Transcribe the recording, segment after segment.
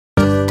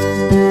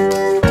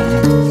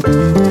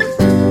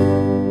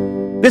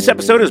This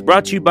episode is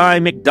brought to you by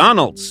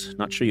McDonald's.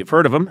 Not sure you've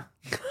heard of them.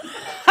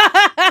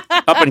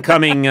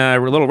 Up-and-coming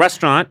little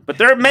restaurant, but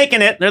they're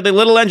making it. They're the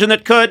little engine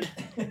that could.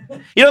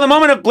 You know, the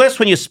moment of bliss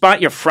when you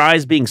spot your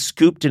fries being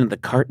scooped into the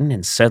carton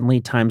and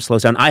suddenly time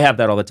slows down. I have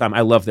that all the time.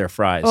 I love their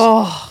fries.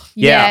 Oh,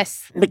 yeah.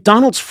 Yes.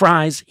 McDonald's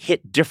fries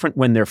hit different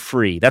when they're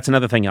free. That's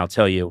another thing I'll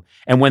tell you.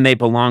 And when they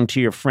belong to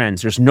your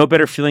friends. There's no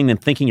better feeling than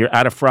thinking you're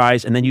out of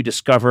fries and then you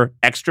discover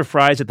extra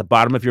fries at the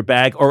bottom of your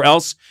bag. Or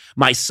else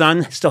my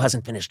son still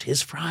hasn't finished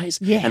his fries.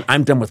 Yeah. And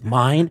I'm done with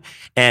mine.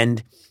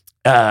 And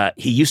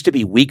he used to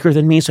be weaker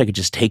than me, so I could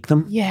just take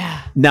them.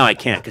 Yeah. Now I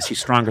can't because he's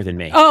stronger than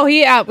me. Oh,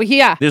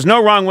 yeah. There's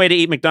no wrong way to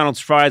eat McDonald's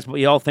fries, but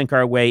we all think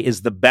our way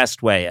is the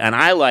best way. And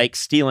I like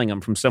stealing them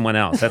from someone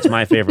else. That's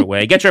my favorite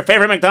way. Get your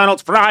favorite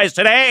McDonald's fries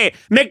today.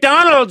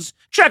 McDonald's!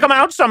 Check them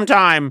out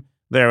sometime.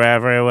 They're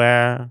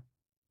everywhere.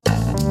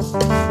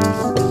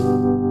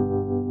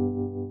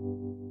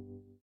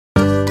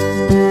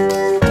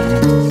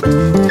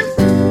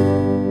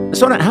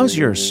 Sona, how's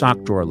your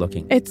sock drawer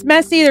looking? It's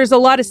messy. There's a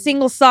lot of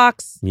single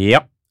socks.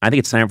 Yep. I think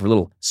it's time for a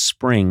little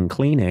spring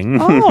cleaning.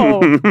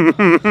 Oh.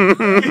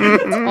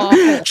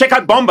 Check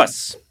out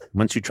Bombas.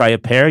 Once you try a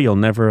pair, you'll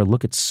never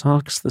look at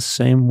socks the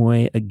same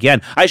way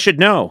again. I should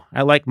know.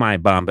 I like my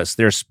Bombas.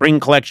 Their spring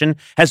collection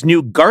has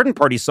new garden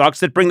party socks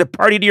that bring the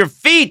party to your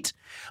feet.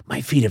 My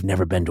feet have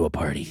never been to a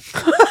party.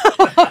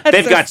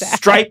 They've got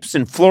stripes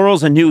and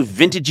florals and new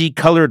vintagey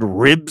colored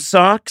rib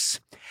socks.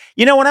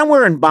 You know, when I'm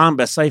wearing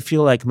Bombas, I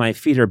feel like my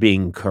feet are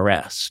being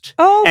caressed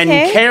and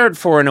cared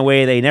for in a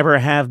way they never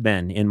have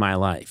been in my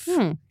life.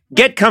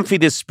 Get comfy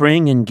this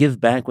spring and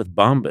give back with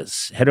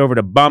Bombas. Head over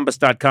to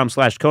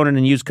bombas.com/Conan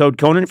and use code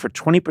Conan for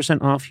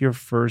 20% off your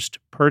first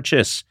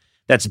purchase.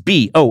 That's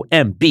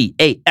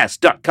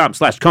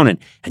BOMBAS.com/Conan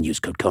and use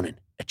code Conan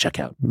at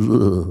checkout.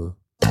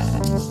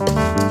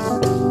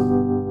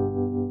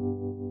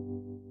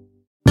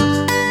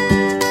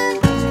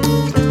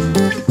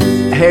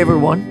 Hey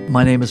everyone,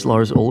 my name is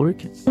Lars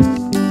Ulrich,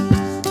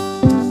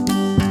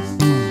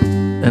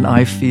 and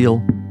I feel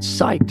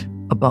psyched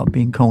about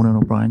being Conan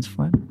O'Brien's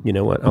friend. You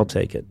know what? I'll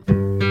take it.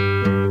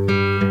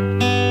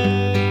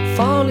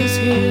 Fall is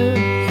here,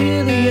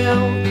 hear the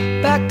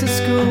yell, back to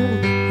school,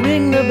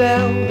 ring the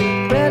bell,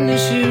 brand new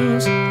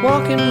shoes,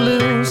 walking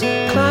blues,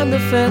 climb the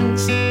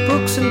fence,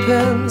 books and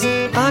pens,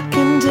 I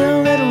can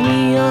tell that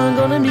we are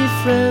gonna be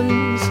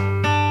friends.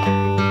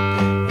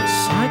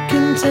 Yes, I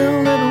can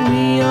tell that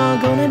we are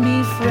gonna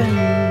be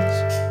friends.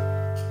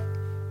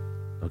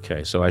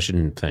 Okay, so I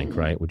shouldn't think,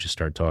 right? We just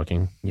start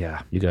talking.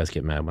 Yeah. You guys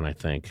get mad when I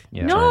think.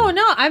 Yeah. No,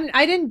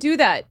 I didn't do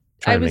that.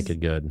 Try I to was make it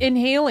good.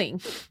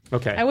 inhaling.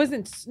 Okay. I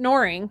wasn't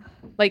snoring.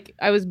 Like,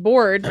 I was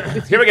bored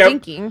with Here we go.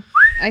 thinking.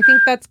 I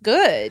think that's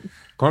good.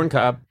 Corn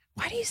cob.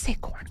 Why do you say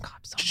corn cob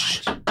so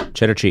much?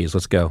 Cheddar cheese.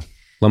 Let's go.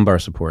 Lumbar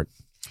support.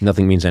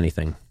 Nothing means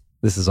anything.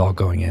 This is all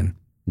going in.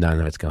 None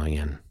of it's going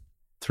in.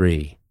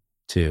 3,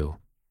 2.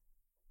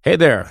 Hey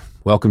there.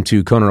 Welcome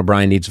to Conan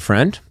O'Brien Needs a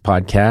Friend,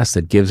 podcast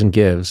that gives and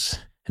gives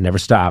and never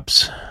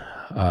stops.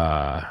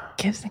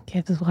 Gives and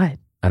gives what?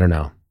 I don't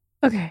know.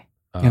 Okay.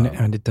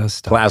 And it does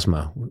stop.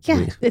 Plasma.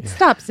 Yeah, it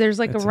stops. There's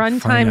like It's a a run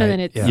finite- time and then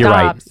it yeah. stops. You're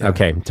right.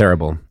 Okay,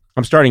 terrible.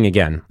 I'm starting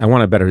again. I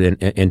want a better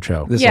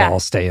intro. This Yeah. will all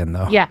stay in,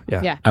 though. Yeah.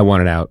 I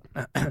want it out.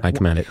 I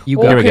command it. You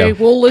Here got we Okay,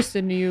 go. we'll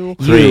listen to you.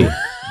 3,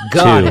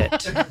 Got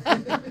 2. it.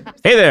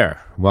 Hey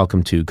there.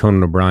 Welcome to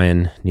Conan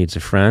O'Brien Needs a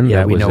Friend. Yeah,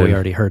 That we was know a- we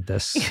already heard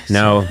this.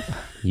 No,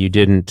 you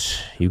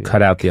didn't. You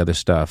cut out the other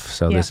stuff.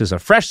 So Yeah. this is a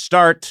fresh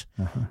start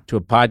to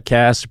a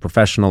podcast, a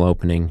professional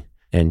opening,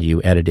 and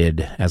you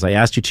edited as I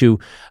asked you to.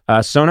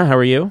 Sona, how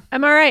are you?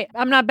 I'm all right.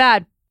 I'm not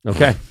bad.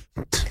 Okay.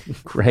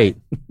 Great.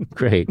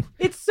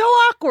 It's so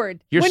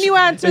awkward You're when s- you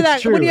answer it's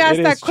that. true. When you ask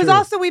It that, is because true.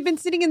 also we've been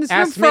sitting in this room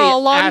Ask for a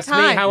long ask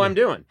time. me how I'm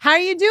doing. How are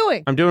you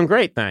doing? I'm doing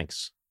great,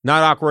 thanks.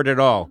 Not awkward at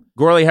all.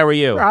 Gorley, how are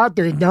you?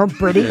 Doing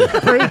pretty good.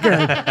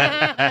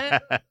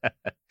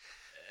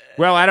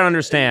 Well, I don't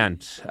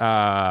understand.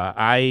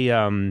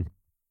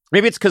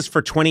 Maybe it's because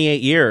for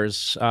 28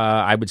 years,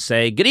 I would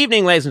say, good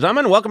evening, ladies and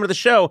gentlemen, welcome to the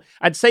show.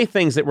 I'd say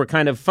things that were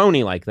kind of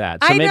phony like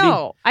that. So I maybe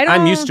know.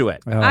 I'm used to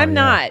it. Oh, I'm yeah.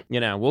 not. You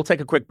know, we'll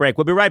take a quick break.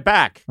 We'll be right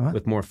back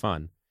with more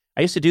fun.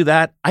 I used to do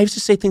that. I used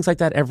to say things like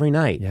that every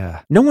night.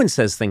 Yeah. No one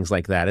says things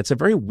like that. It's a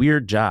very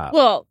weird job.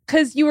 Well,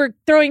 because you were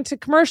throwing to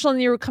commercial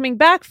and you were coming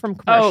back from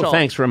commercial. Oh,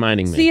 thanks for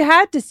reminding me. So you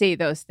had to say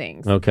those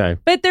things. Okay.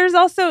 But there's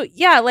also,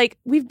 like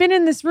we've been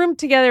in this room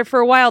together for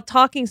a while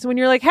talking. So when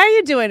you're like, how are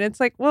you doing? It's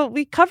like, well,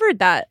 we covered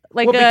that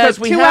like Well, because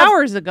we 2 have-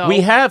 hours ago.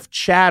 We have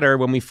chatter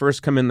when we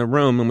first come in the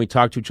room and we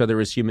talk to each other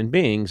as human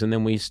beings, and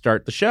then we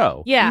start the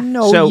show. Yeah.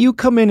 No, So- you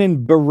come in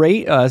and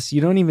berate us.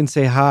 You don't even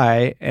say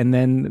hi, and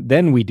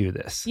then we do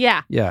this.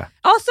 Yeah. Yeah.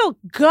 Also,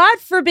 God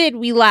forbid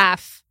we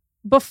laugh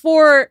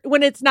before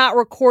when it's not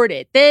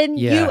recorded. Then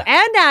Yeah. you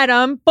and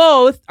Adam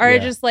both are Yeah.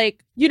 just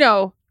like,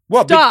 Well,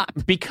 stop.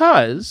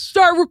 because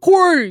Start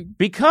recording.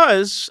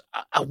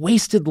 a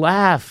wasted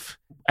laugh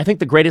I think,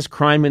 the greatest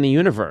crime in the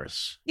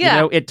universe. Yeah.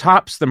 You know, it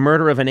tops the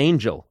murder of an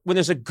angel. When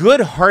there's a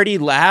good, hearty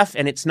laugh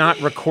and it's not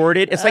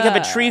recorded, it's like if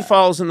a tree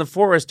falls in the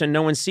forest and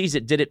no one sees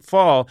it, did it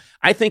fall?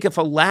 I think if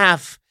a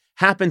laugh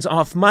happens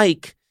off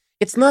mic,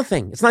 it's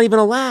nothing. It's not even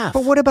a laugh.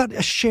 But what about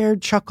a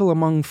shared chuckle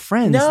among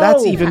friends? No.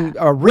 That's even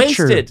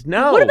richer. Wasted.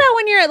 No. What about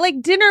when you're at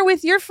like dinner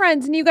with your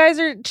friends and you guys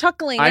are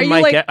chuckling?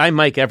 I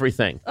mic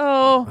everything.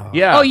 Oh.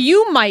 Yeah. Oh,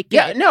 you mic it.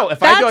 Yeah, no, if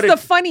That's I go to... the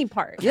funny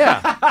part.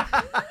 Yeah.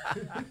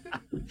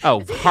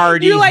 Oh,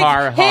 hardy, You're like,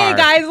 har, hey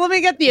guys, let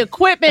me get the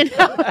equipment.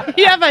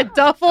 You have a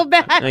duffel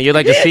bag. No, you'd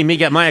like to see me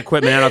get my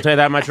equipment out, I'll tell you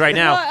that much right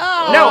now.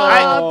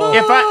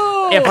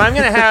 If I'm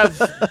going to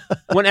have,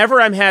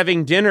 whenever I'm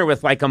having dinner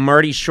with like a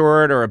Marty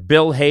Short or a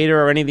Bill Hader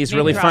or any of these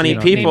really funny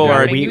people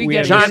or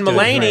John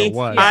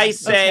Mulaney, I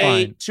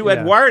say to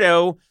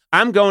Eduardo,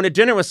 I'm going to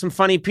dinner with some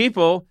funny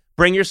people.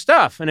 Bring your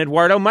stuff, and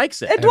Eduardo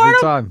mics it.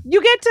 Eduardo,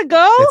 you get to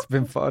go? It's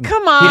been fun.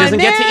 Come on, He doesn't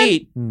man. get to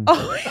eat.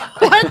 Oh,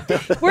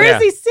 what? Where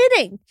is he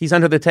sitting? He's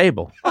under the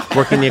table,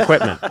 working the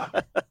equipment.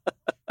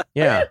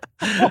 Yeah.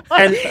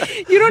 And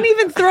you don't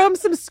even throw him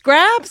some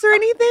scraps or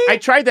anything? I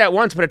tried that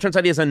once, but it turns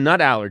out he has a nut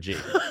allergy.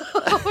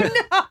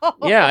 Oh,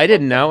 no. Yeah, I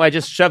didn't know. I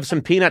just shoved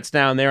some peanuts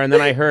down there, and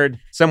then I heard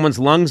someone's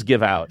lungs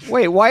give out.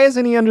 Wait, why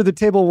isn't he under the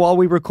table while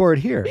we record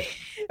here?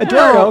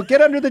 Eduardo,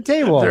 get under the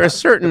table. There are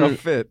certain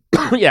fit.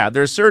 Yeah,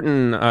 there are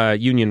certain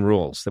union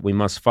rules that we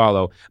must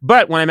follow.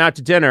 But when I'm out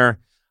to dinner,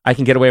 I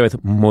can get away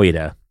with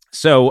moida.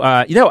 So,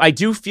 I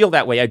do feel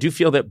that way. I do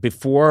feel that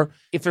before,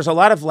 if there's a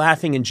lot of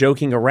laughing and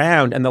joking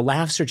around and the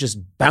laughs are just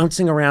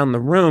bouncing around the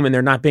room and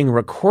they're not being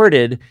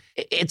recorded,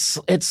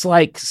 it's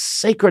like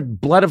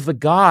sacred blood of the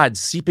gods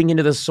seeping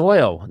into the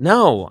soil.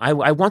 No,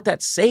 I want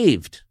that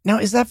saved. Now,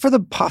 is that for the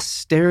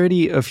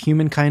posterity of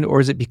humankind, or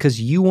is it because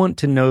you want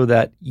to know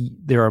that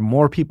there are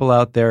more people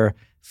out there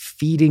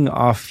feeding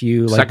off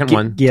you? Like, Second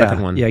one.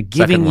 Yeah,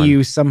 giving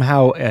you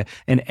somehow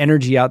an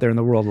energy out there in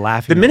the world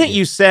laughing. The minute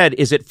you said,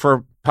 is it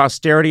for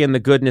posterity and the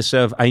goodness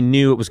of, I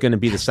knew it was going to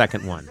be the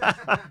second one.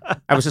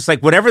 I was just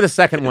like, whatever the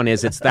second one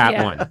is, it's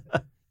that one.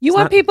 You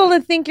want people to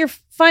think you're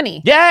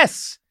funny.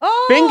 Yes.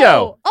 Oh.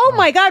 Bingo. Oh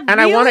my God. And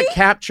really? I want to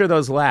capture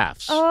those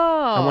laughs. Oh.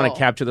 I want to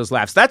capture those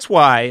laughs. That's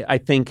why I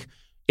think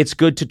it's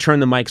good to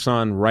turn the mics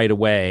on right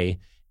away.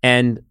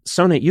 And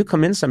Sona, you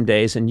come in some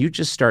days and you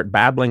just start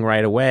babbling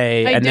right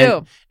away. I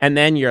do. And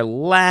then you're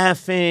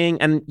laughing,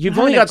 and you've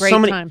only got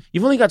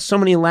so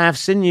many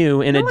laughs in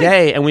you in a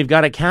day, and we've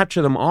got to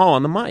capture them all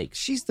on the mic.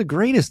 She's the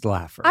greatest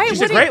laugher.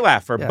 She's a great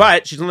laugher,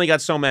 but she's only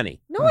got so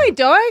many. No, I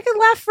don't. I can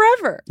laugh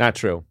forever. Not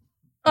true.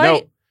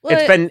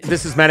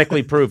 This is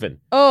medically proven.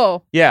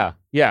 Oh. Yeah.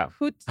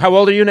 How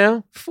old are you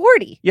now?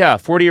 40. Yeah,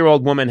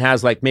 40-year-old woman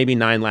has like maybe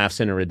 9 laughs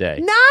in her a day.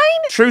 9?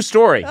 True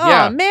story. Oh,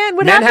 yeah. man.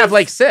 Men have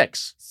like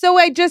 6. So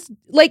I just,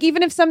 like,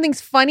 even if something's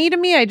funny to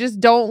me, I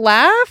just don't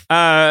laugh?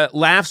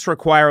 Laughs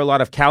require a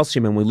lot of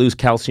calcium, and we lose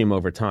calcium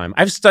over time.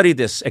 I've studied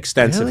this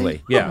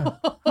extensively. Really? Yeah.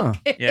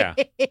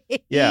 Okay.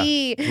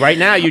 Yeah. Right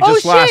now, you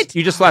just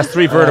lost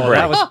 3 vertebrae.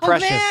 That was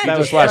precious. Man. You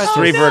just lost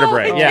 3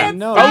 vertebrae. Yeah.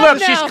 no. Oh,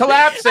 look, she's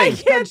collapsing.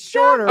 It's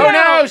shorter. Oh,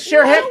 no,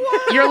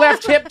 your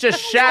left hip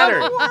just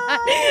shattered.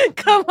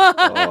 Come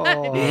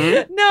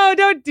on. No,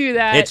 don't do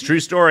that. It's true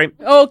story.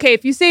 Okay,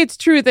 if you say it's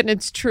true, then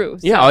it's true.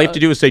 So. Yeah, all you have to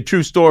do is say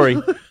true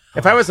story.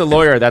 If I was a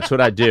lawyer, that's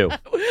what I'd do.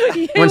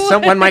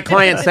 When my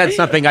client said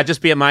something, I'd just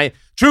be at my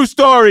true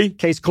story.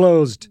 Case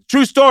closed.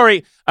 True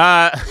story.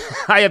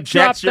 I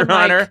object, Your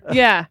Honor.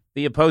 Yeah.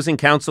 The opposing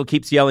counsel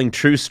keeps yelling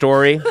true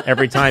story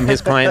every time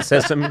his client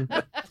says something.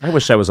 I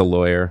wish I was a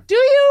lawyer. Do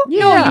you?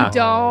 Yeah. No, you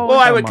don't. Well,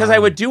 I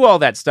would do all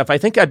that stuff. I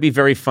think I'd be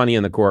very funny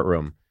in the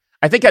courtroom.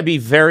 I think I'd be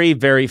very,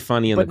 very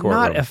funny in the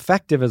courtroom. But not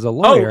effective as a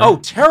lawyer. Oh,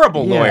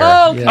 terrible lawyer.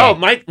 Oh, okay. Oh,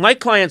 my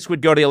clients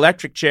would go to the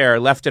electric chair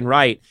left and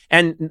right,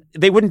 and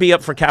they wouldn't be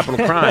up for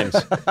capital crimes.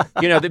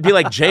 They'd be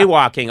like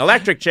jaywalking,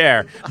 electric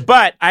chair.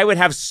 But I would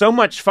have so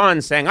much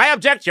fun saying, I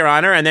object, Your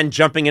Honor, and then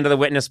jumping into the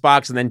witness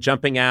box and then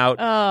jumping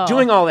out,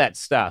 doing all that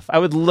stuff. I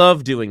would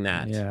love doing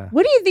that. Yeah.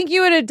 What do you think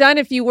you would have done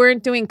if you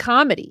weren't doing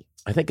comedy?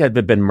 I think I'd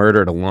have been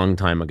murdered a long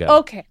time ago.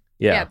 Okay.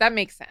 Yeah, that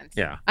makes sense.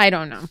 Yeah. I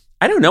don't know.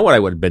 I don't know what I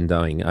would have been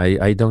doing.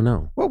 I don't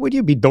know. What would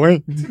you be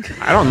doing?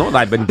 I don't know what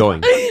I've been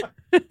doing.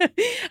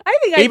 I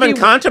think Even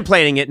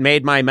contemplating it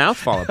made my mouth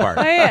fall apart.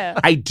 Yeah.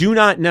 I do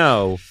not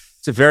know.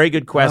 It's a very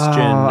good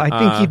question. I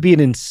think you'd be an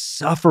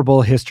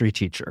insufferable history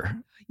teacher.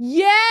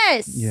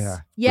 Yes. Yeah.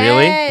 Yes.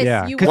 Really?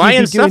 Yeah. You Why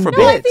You'd be doing insufferable?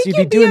 No, I bits. think You'd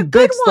you'd be be a doing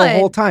good bits the one.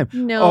 whole time.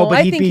 No, but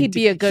I think he'd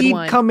be a good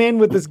one. He'd come in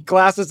with his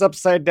glasses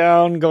upside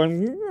down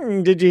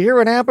going, did you hear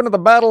what happened at the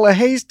Battle of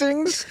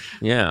Hastings?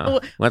 Yeah.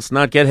 Let's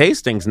not get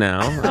Hastings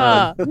now.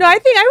 No, I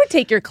think I would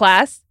take your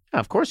class.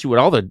 Yeah, of course you would.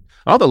 All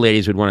the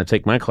ladies would want to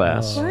take my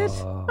class.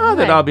 What?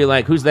 They'd all be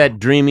like, "Who's that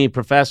dreamy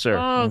professor?"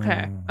 Oh,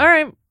 okay. All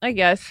right. I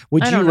guess.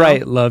 Would I you don't know.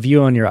 write "Love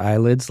You" on your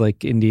eyelids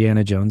like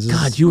Indiana Jones's?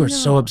 God, you are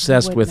so No,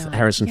 obsessed I would with not.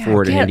 Harrison Yeah,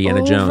 Ford and get Indiana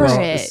over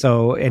Jones. it.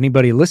 So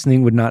anybody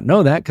listening would not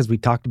know that because we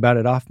talked about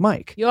it off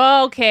mic.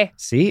 Oh, okay.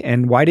 See,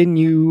 and why didn't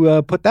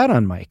you put that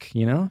on mic?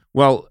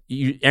 Well,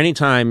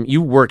 anytime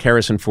you work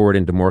Harrison Ford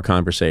into more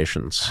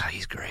conversations.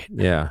 He's great.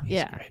 Yeah.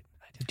 Yeah. Great.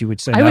 do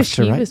enough I wish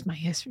to he write. was my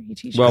history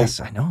teacher. Well, Yes,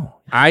 I know.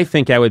 I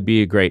think I would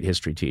be a great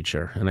history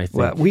teacher, and I think.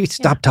 Well, we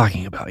stopped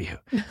talking about you.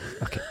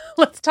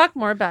 Let's talk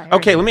more about Harry.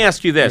 Okay, let me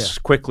ask you this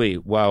quickly.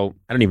 Well,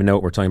 I don't even know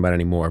what we're talking about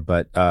anymore,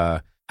 but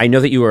I know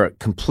that you are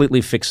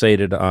completely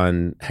fixated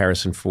on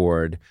Harrison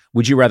Ford.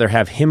 Would you rather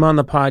have him on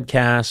the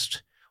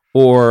podcast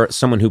or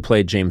someone who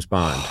played James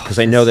Bond? Because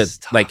I know that,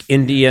 like,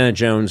 Indiana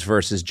Jones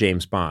versus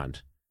James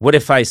Bond. What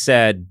if I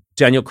said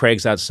Daniel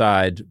Craig's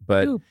outside,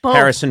 but Ooh, both.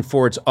 Harrison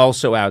Ford's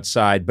also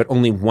outside, but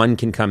only one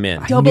can come in?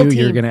 I Double knew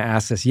you were team. going to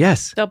ask this.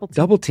 Yes. Double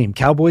team. Team.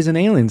 Cowboys and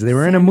Aliens. They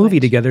were in a movie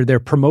Sandwich. together. They're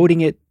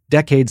promoting it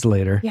decades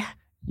later. Yeah.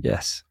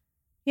 Yes.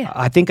 Yeah.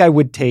 I think I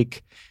would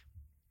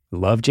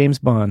love James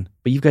Bond,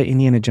 but you've got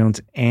Indiana Jones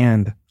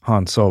and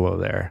Han Solo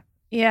there.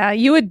 Yeah,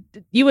 you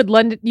would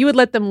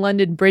let them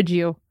London Bridge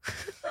you.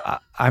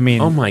 I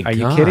mean, Oh my are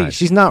you kidding? gosh.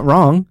 She's not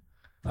wrong.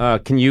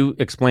 Can you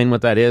explain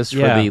what that is for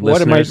the What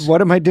listeners?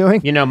 what am I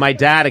doing? You know, my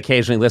dad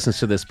occasionally listens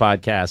to this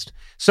podcast.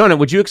 Sona,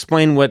 would you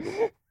explain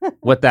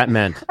what that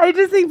meant? I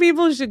just think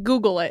people should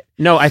Google it.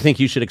 No, I think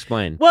you should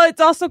explain. Well,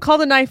 it's also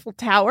called an Eiffel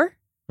Tower.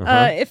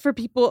 Uh-huh. For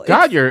people,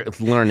 God, you're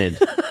learned.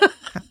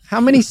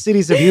 How many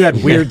cities have you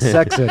had weird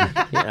sex in?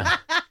 Yeah.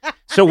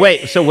 So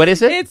wait, so what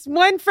is it? it's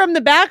one from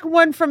the back,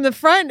 one from the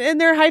front, and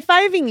they're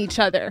high-fiving each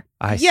other.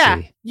 I Yeah,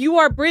 see. you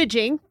are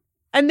bridging,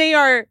 and they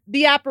are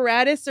the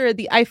apparatus or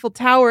the Eiffel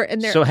Tower,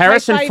 and they're So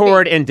Harrison high-fiving.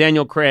 Ford and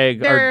Daniel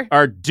Craig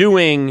are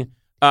doing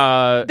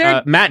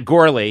Matt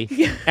Gorley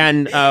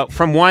and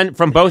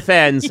from both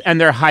ends, and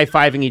they're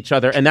high-fiving each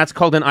other, and that's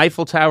called an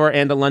Eiffel Tower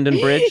and a London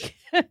Bridge.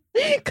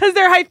 Because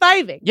they're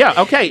high-fiving.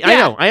 Yeah, okay, I Yeah.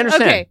 know, I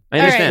understand. Okay. I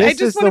understand. All right. I This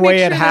just is wanna the way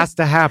make it sure has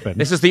to happen.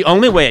 This is the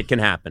only way it can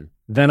happen.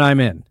 Then I'm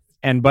in.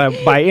 And by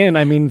in,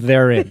 I mean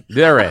they're in.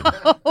 They're in.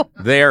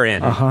 They're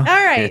in. Uh-huh. All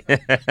right.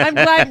 I'm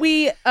glad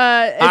we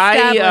established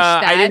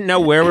that. I didn't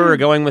know where we were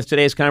going with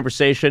today's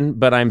conversation,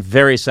 but I'm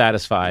very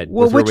satisfied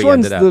Well, with where which we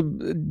one's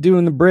ended up.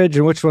 doing the bridge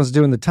and which one's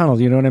doing the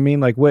tunnel? You know what I mean?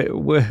 Like,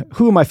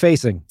 who am I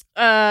facing?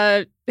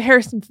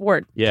 Harrison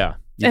Ford. Yeah.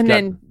 And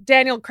then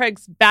Daniel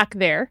Craig's back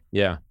there.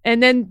 Yeah.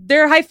 And then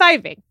they're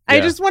high-fiving. I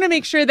Yeah. just want to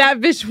make sure that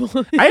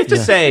visual. I have to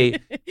say,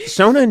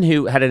 Sonan,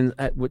 who had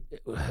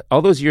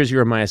all those years you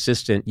were my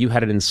assistant, you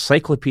had an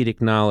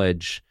encyclopedic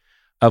knowledge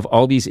of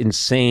all these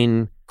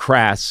insane,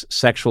 crass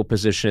sexual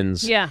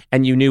positions. Yeah.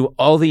 And you knew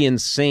all the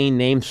insane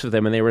names for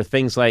them. And they were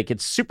things like,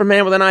 it's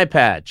Superman with an eye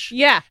patch.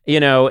 Yeah. You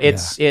know,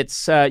 it's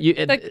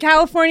The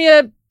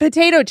California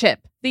potato chip.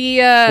 The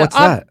What's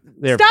that?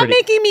 they're Stop pretty-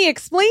 making me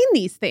explain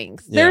these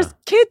things. Yeah. There's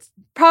kids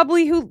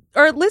probably who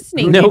are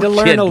listening. No. need to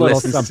learn kid a little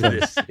listens to something.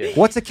 this.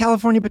 What's a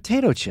California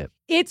potato chip?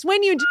 It's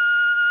when you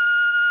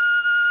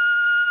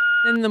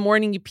in the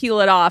morning you peel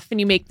it off and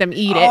you make them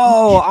eat it.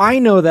 Oh, I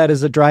know that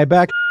as a dry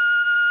back.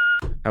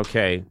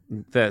 Okay,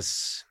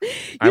 this.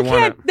 You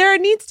can't. There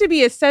needs to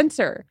be a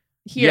censor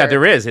here. Yeah,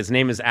 there is. His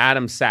name is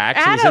Adam Sachs.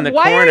 and he's in the Adam,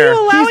 why corner. are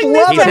you allowing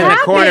this loving to He's in the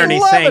happen? corner and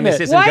he's Loving saying this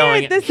it. isn't Why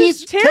going. are, this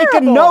He's is terrible.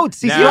 taking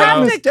notes. He's No. You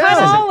writing have this to cut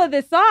down. all of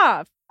this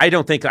off. I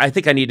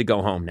think I need to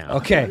go home now.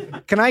 Okay.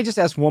 Can I just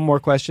ask one more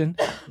question?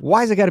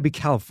 Why has it got to be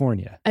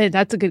California?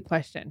 That's a good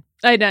question.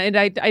 I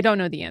don't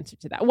know the answer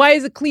to that. Why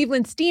is a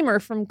Cleveland steamer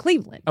from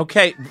Cleveland?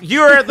 Okay,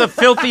 you're the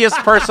filthiest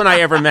person I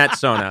ever met,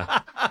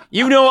 Sona.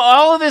 You know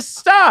all of this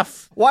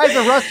stuff. Why is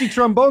a rusty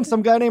trombone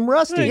some guy named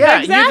Rusty?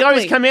 Yeah, Exactly. you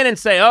always come in and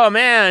say, "Oh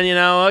man, you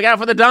know, I got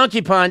for the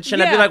donkey punch,"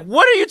 and I'd be Yeah. like,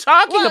 "What are you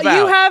talking Well, about?"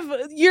 you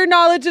have your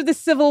knowledge of the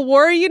Civil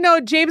War. You know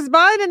James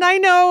Bond, and I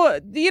know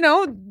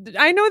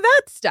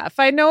that stuff.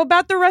 I know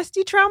about the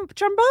rusty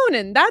trombone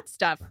and that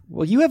stuff.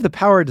 Well, you have the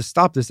power to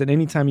stop this at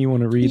any time you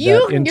want to read that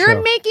You're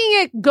intro. making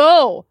it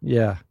go.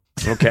 Yeah.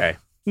 Okay.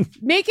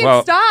 Make it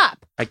Well,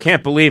 stop. I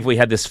can't believe we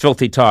had this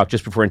filthy talk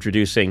just before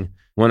introducing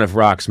one of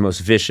rock's most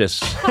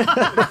vicious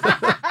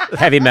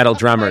heavy metal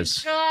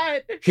drummers.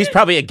 God. He's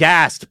probably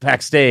aghast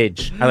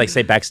backstage. I like to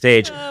say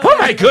backstage. Oh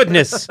my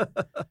goodness!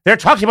 They're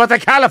talking about the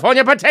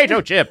California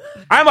potato chip.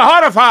 I'm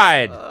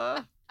horrified.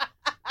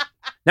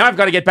 Now I've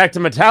got to get back to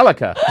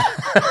Metallica.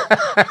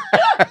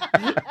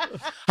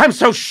 I'm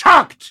so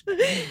shocked.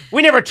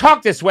 We never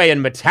talked this way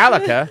in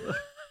Metallica.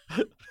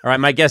 All right,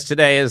 my guest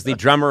today is the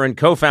drummer and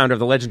co-founder of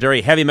the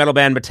legendary heavy metal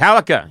band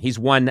Metallica. He's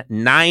won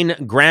 9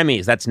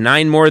 Grammys. That's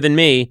 9 more than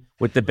me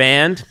with the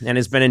band and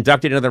has been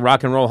inducted into the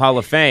Rock and Roll Hall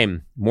of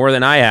Fame, more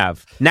than I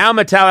have. Now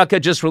Metallica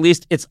just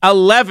released its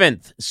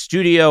 11th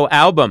studio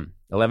album,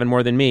 11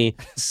 more than me,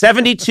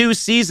 72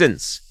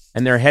 seasons,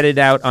 and they're headed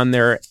out on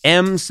their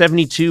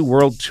M72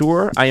 World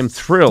Tour. I am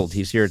thrilled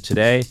he's here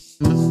today.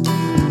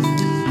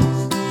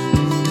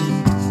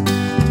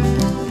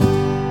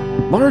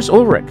 Lars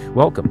Ulrich,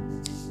 welcome.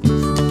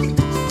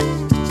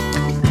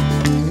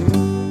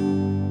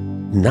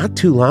 Not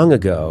too long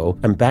ago,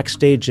 I'm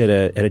backstage at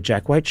a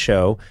Jack White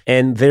show,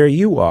 and there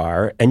you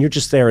are, and you're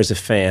just there as a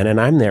fan,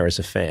 and I'm there as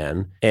a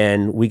fan,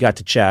 and we got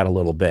to chat a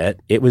little bit.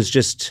 It was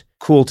just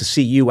cool to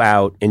see you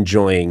out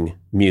enjoying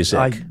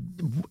music.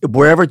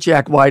 Wherever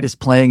Jack White is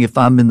playing, if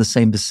I'm in the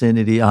same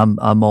vicinity, I'm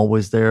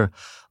always there.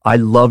 I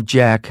love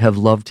Jack, have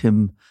loved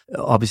him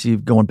obviously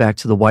going back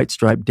to the White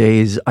Stripe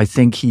days, I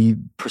think he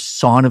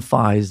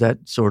personifies that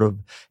sort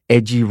of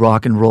edgy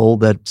rock and roll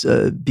that's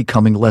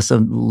becoming less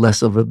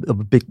of a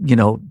big,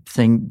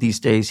 thing these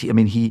days.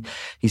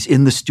 He's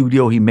in the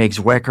studio, he makes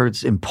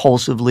records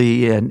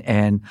impulsively,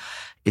 and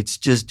it's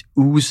just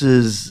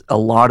oozes a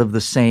lot of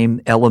the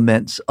same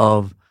elements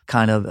of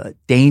kind of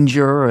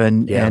danger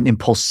and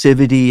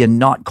impulsivity and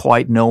not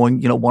quite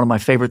knowing. One of my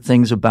favorite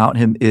things about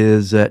him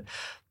is that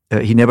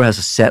he never has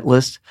a set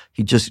list.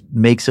 He just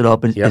makes it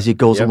up as he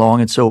goes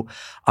along. And so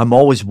I'm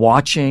always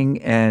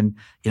watching, and,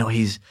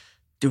 he's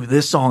do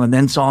this song, and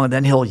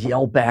then he'll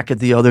yell back at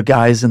the other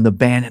guys in the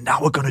band, and now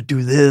we're going to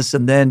do this.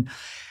 And then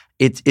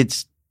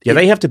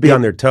they have to be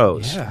on their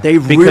toes. Yeah. They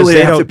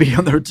really have to be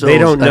on their toes. They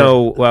don't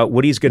know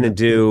what he's going to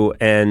do.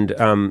 And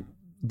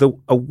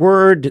a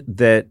word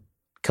that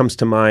comes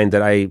to mind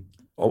that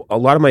a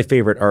lot of my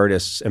favorite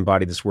artists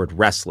embody this word,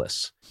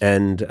 restless.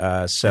 And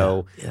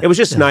it was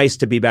just nice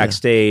to be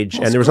backstage,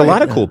 and there was a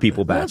lot of cool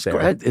people back there.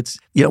 Great. It's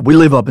we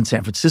live up in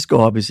San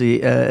Francisco,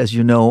 obviously, as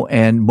you know,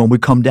 and when we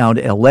come down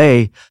to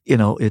LA,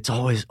 it's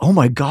always, oh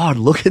my God,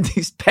 look at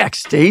these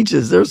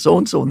backstages. There's so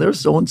and so and there's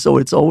so and so.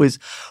 It's always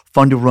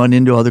fun to run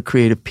into other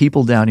creative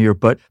people down here.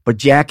 But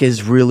Jack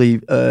is really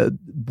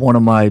one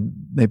of my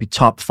maybe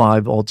top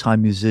 5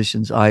 all-time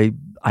musicians.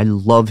 I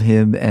love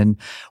him, and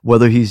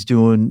whether he's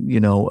doing,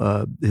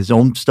 his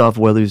own stuff,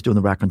 whether he's doing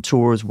the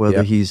raconteurs,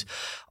 whether he's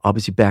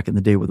obviously back in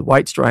the day with the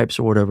White Stripes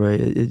or whatever,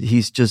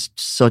 he's just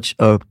such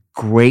a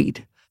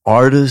great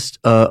artist,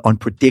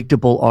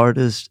 unpredictable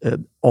artist,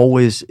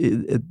 always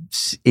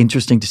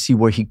interesting to see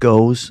where he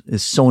goes.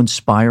 It's so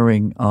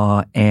inspiring,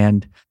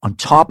 and on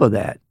top of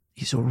that,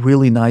 he's a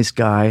really nice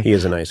guy. He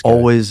is a nice guy.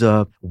 Always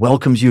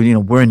welcomes you.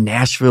 We're in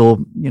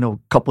Nashville, a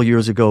couple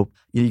years ago.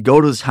 You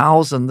go to his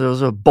house and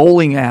there's a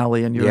bowling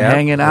alley and you're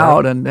hanging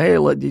out and, hey,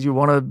 did you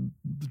want to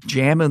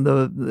jam in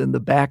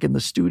the back in the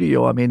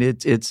studio? I mean,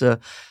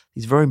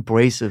 he's very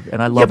abrasive,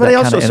 and I love that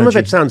kind of energy. Some of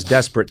it sounds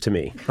desperate to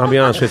me. I'll be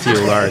honest with you,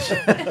 Lars.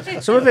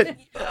 Some of it,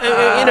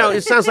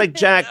 it sounds like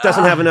Jack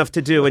doesn't have enough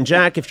to do. And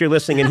Jack, if you're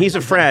listening and he's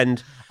a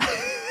friend,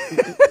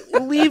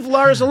 leave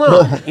Lars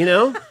alone,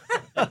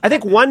 I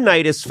think one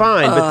night is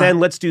fine, but then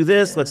let's do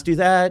this, let's do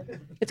that.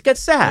 It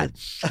gets sad,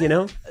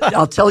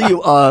 I'll tell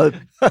you,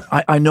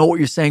 I know what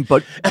you're saying,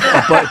 but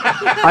I'm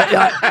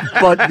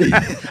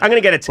going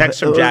to get a text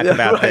from Jack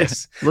about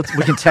this. We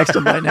can text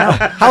him right now.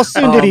 How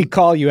soon did he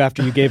call you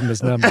after you gave him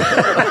his number?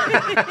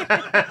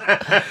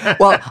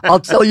 Well, I'll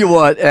tell you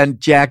what, and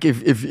Jack,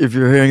 if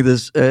you're hearing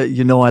this, I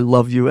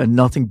love you and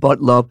nothing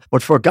but love.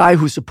 But for a guy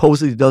who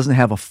supposedly doesn't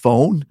have a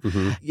phone,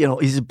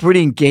 he's a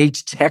pretty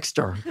engaged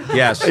texter.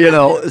 Yes.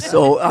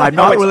 So I'm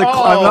not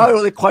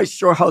really quite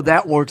sure how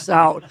that works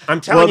out. I'm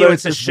telling you,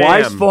 it's a his sham.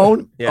 wife's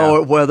phone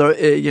or whether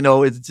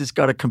it's just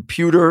got a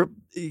computer.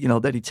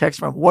 That he texts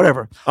from,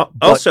 whatever.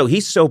 Also,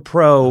 he's so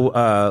pro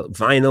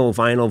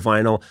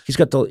vinyl. He's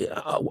got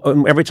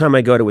the every time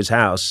I go to his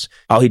house,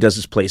 all he does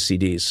is play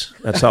CDs.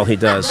 That's all he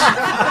does.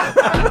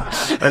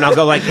 And I'll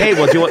go like, hey,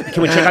 well,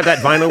 can we check out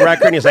that vinyl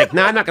record? And he's like,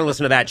 nah, I'm not going to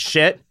listen to that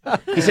shit.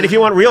 He said, if you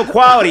want real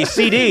quality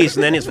CDs,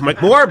 and then it's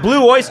like, more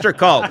Blue Oyster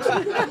Cult.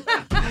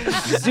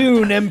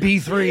 Zune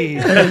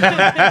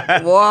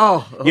MP3.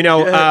 Wow.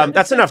 Okay.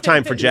 That's enough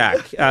time for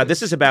Jack.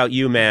 This is about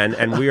you, man,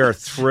 and we are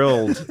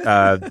thrilled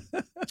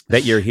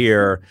that you're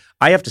here.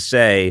 I have to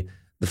say,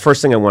 the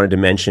first thing I wanted to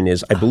mention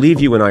is I believe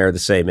you and I are the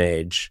same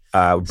age,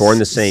 born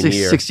the same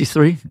year.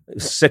 63?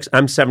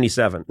 I'm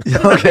 77.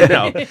 Okay.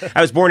 No,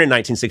 I was born in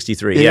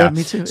 1963. Yeah,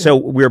 me too. So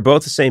we're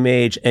both the same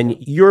age, and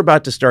you're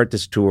about to start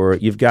this tour.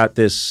 You've got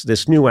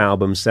this new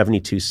album,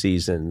 72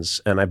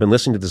 Seasons, and I've been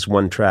listening to this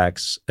one track,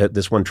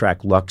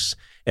 Lux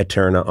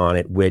Eterna, on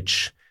it,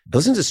 which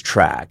listen to this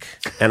track,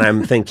 and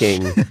I'm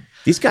thinking,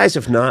 these guys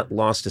have not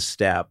lost a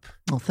step.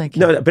 Well, thank you.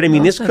 No, but I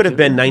mean, this could have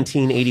been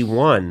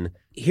 1981.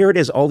 Here it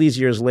is, all these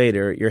years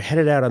later. You're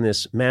headed out on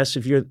this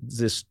massive tour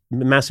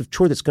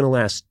that's going to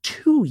last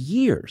 2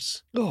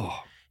 years.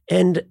 Oh.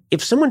 And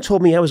if someone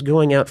told me I was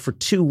going out for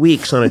 2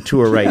 weeks on a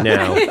tour right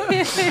now,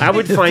 I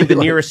would find the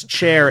nearest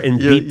chair and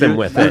beat them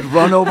with it.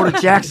 Run over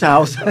to Jack's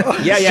house.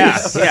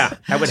 Yeah.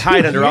 I would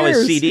hide under all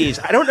his CDs.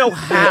 I don't know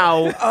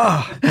how.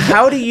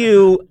 How do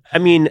you? I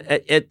mean,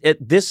 at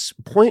this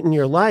point in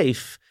your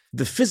life,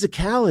 the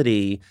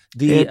physicality,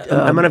 the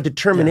amount of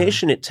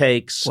determination it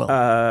takes,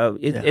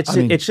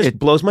 it just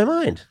blows my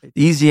mind. The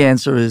easy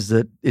answer is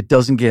that it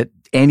doesn't get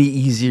any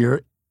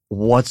easier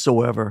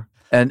whatsoever.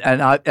 And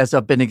as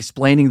I've been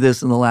explaining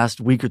this in the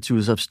last week or two,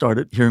 as I've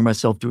started hearing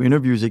myself do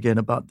interviews again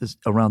about this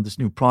around this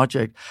new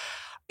project,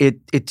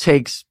 it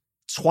takes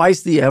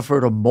twice the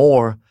effort or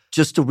more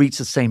just to reach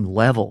the same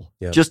level,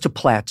 just to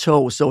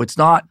plateau. So it's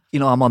not,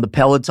 I'm on the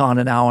Peloton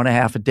an hour and a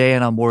half a day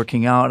and I'm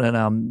working out and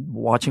I'm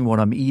watching what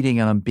I'm eating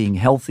and I'm being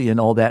healthy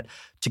and all that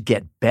to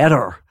get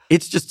better.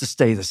 It's just to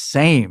stay the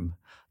same.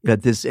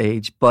 at this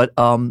age. But,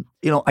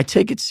 I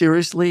take it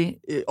seriously.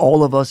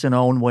 All of us in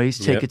our own ways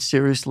take it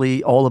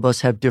seriously. All of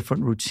us have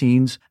different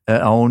routines,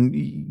 our own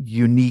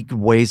unique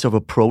ways of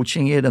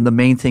approaching it. And the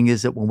main thing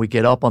is that when we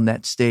get up on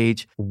that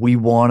stage, we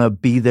want to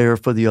be there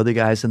for the other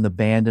guys in the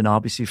band and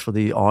obviously for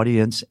the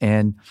audience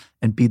and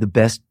be the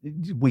best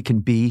we can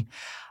be.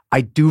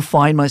 I do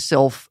find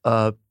myself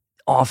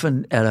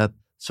often at a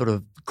sort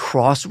of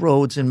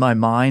crossroads in my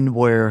mind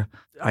where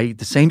I eat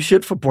the same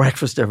shit for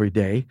breakfast every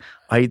day.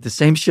 I eat the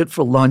same shit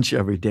for lunch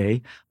every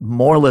day,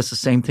 more or less the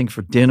same thing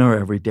for dinner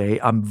every day.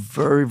 I'm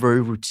very,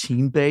 very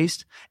routine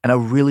based, and I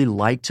really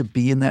like to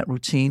be in that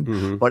routine.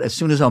 Mm-hmm. But as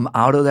soon as I'm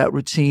out of that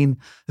routine,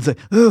 it's like,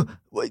 oh,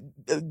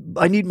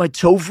 I need my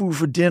tofu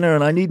for dinner,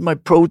 and I need my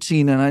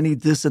protein, and I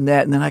need this and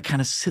that. And then I kind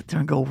of sit there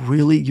and go,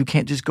 really? You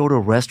can't just go to a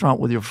restaurant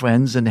with your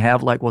friends and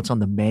have like what's on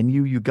the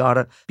menu? You got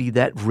to be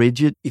that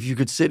rigid? If you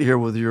could sit here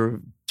with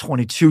your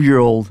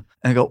 22-year-old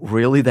and go,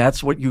 really?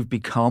 That's what you've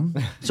become?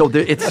 So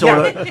it's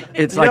sort of,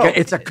 it's like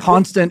it's a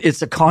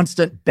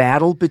constant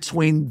battle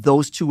between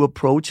those two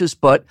approaches.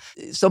 But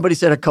somebody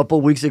said a couple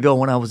of weeks ago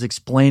when I was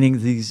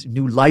explaining these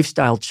new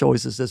lifestyle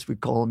choices, as we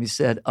call them, he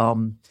said,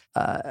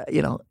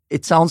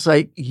 it sounds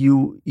like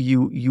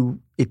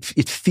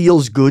it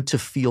feels good to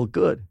feel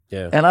good.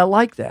 Yeah. And I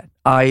like that.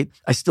 I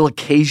still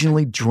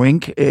occasionally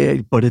drink,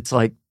 but it's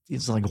like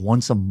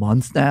once a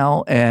month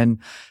now, and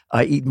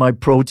I eat my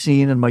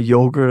protein and my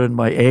yogurt and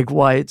my egg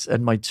whites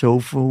and my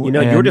tofu.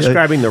 You're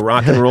describing the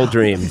rock and roll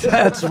dream.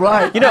 That's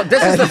right.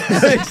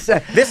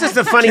 This is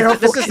the funny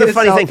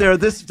thing. There,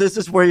 this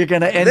is where you're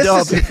going to end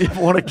up if you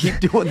want to keep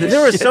doing this.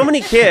 There are so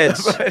many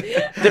kids.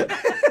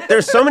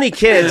 There's so many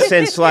kids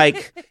since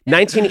like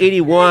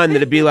 1981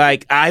 that'd be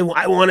like, I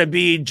want to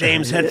be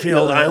James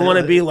Hetfield. I want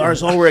to be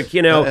Lars Ulrich.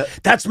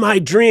 That's my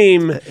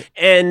dream.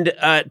 And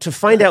to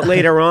find out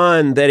later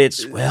on that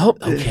it's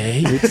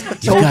okay.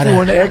 Tofu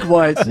and egg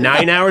whites.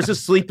 9 hours of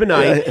sleep a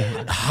night.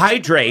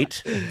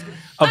 Hydrate.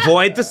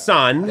 Avoid the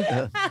sun.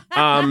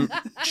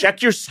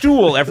 Check your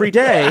stool every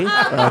day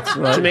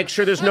to make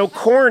sure there's no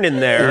corn in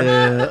there.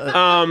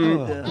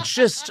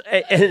 This is,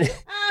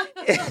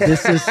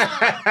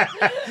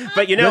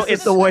 but this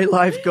is the way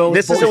life goes.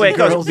 This is the way it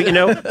goes.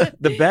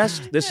 The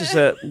best. This is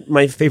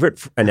my favorite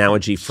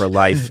analogy for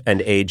life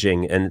and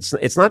aging, and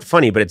it's not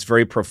funny, but it's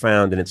very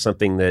profound, and it's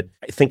something that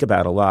I think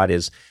about a lot.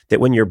 Is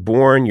that when you're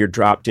born, you're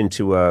dropped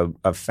into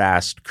a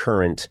fast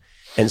current.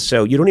 And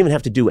so you don't even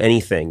have to do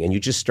anything, and you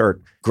just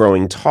start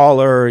growing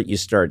taller, you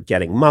start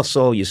getting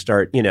muscle, you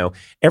start,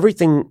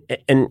 everything.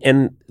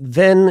 And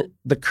then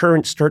the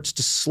current starts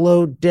to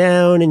slow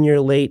down in your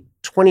late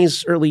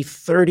 20s, early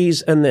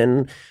 30s, and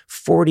then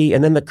 40,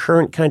 and then the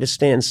current kind of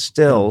stands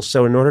still.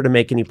 So in order to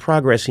make any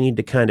progress, you need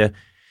to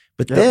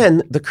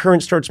then the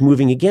current starts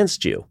moving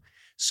against you.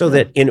 So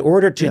that in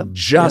order to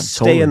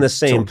stay in the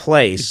same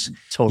place,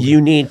 you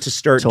need to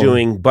start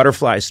doing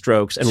butterfly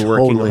strokes and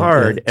working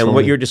hard. And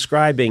what you're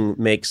describing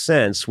makes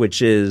sense,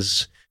 which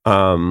is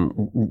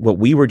what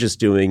we were just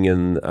doing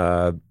in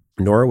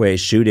Norway,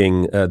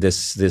 shooting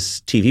this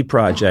TV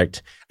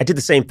project. I did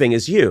the same thing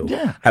as you.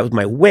 Yeah. I was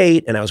my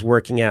weight, and I was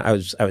working out. I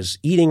was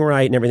eating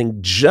right and everything,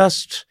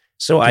 just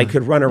so I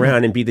could run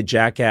around and be the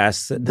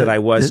jackass that I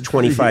was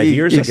 25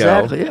 years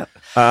ago,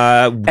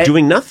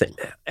 doing nothing.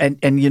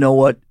 And you know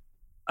what?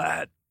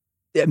 I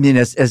mean,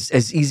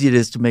 as easy it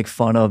is to make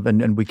fun of,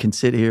 and we can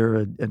sit here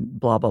and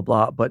blah, blah,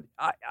 blah. But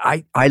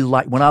I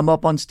like when I'm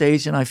up on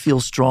stage and I feel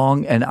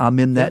strong and I'm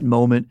in that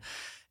moment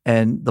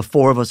and the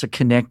four of us are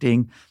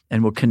connecting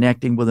and we're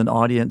connecting with an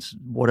audience,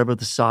 whatever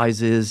the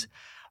size is,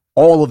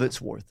 all of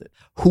it's worth it.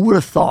 Who would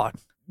have thought,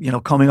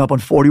 coming up on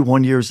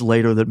 41 years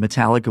later that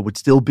Metallica would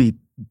still be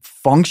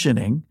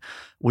functioning,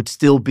 would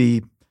still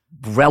be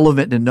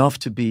relevant enough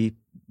to be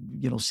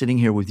sitting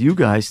here with you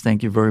guys,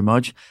 thank you very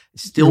much.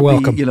 Still You're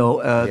be, welcome.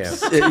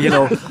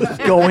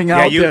 Going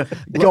out there,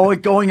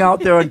 going out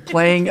there and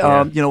playing,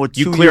 a 2 year.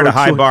 You cleared a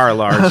high bar,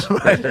 Lars.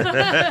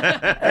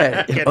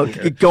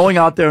 Going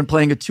out there and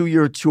playing a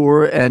 2-year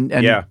tour and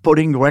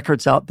putting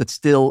records out that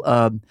still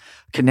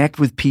connect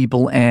with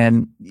people,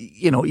 and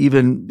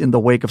even in the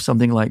wake of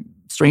something like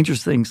Stranger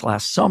Things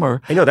last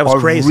summer, I know that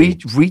was crazy.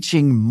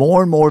 Reaching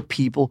more and more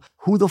people.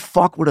 Who the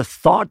fuck would have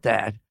thought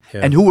that?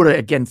 Yeah. And who would have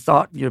again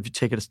thought, if you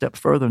take it a step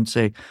further and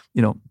say,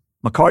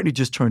 McCartney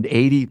just turned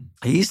 80.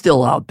 He's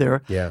still out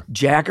there. Yeah.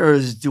 Jagger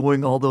is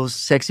doing all those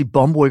sexy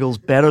bum wiggles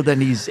better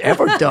than he's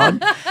ever done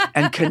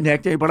and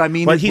connecting. But I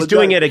mean, well, he's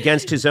doing it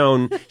against his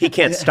own. He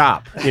can't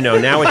stop.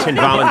 Now it's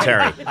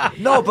involuntary.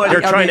 No, but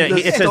they're trying to.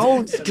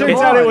 Turns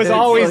out it was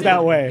always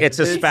that way. It's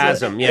a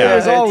spasm. It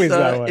was always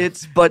that way.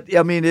 But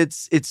I mean,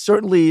 it's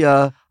certainly.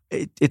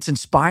 It's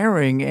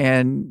inspiring,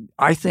 and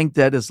I think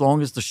that as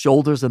long as the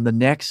shoulders and the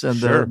necks and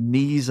the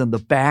knees and the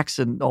backs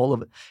and all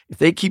of it, if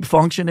they keep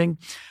functioning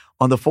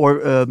on the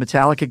four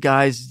Metallica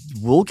guys,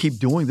 we'll keep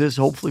doing this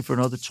hopefully for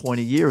another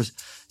 20 years,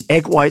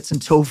 egg whites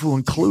and tofu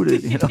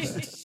included.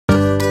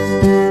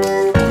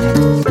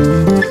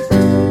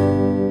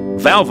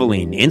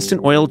 Valvoline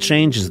Instant Oil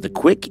Change is the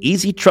quick,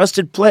 easy,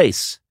 trusted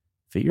place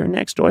for your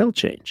next oil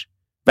change.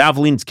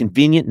 Valvoline's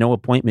convenient, no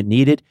appointment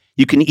needed.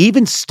 You can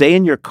even stay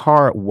in your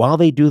car while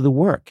they do the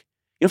work.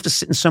 You don't have to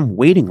sit in some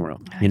waiting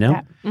room, you know?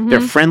 Yeah. Mm-hmm.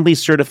 Their friendly,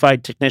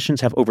 certified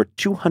technicians have over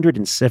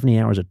 270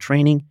 hours of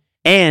training,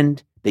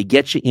 and they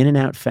get you in and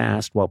out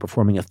fast while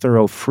performing a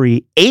thorough,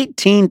 free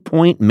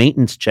 18-point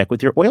maintenance check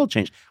with your oil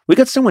change. We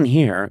got someone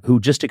here who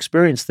just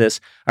experienced this,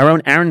 our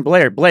own Aaron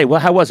Blair. Blair, well,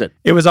 how was it?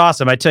 It was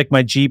awesome. I took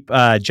my Jeep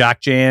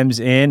jock jams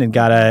in and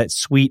got a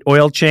sweet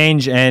oil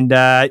change, and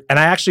I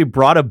actually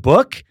brought a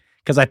book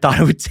because I thought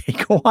it would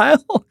take a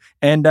while,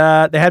 and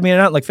they had me in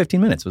and out in like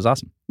 15 minutes. It was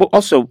awesome. Well,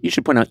 also, you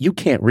should point out, you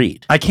can't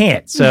read. I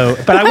can't,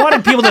 but I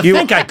wanted people to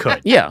think I could.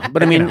 Yeah,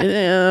 but I mean,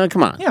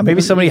 come on. Yeah, maybe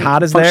somebody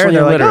hot is there, and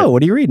they're like, oh,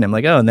 what are you reading? I'm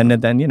like, oh, and then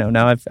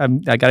now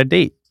I got a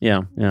date.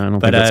 Yeah, I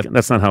don't think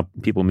that's not how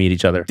people meet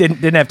each other.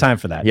 Didn't have time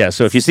for that. Yeah,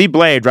 so if you see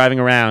Blair driving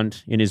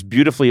around in his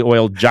beautifully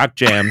oiled jock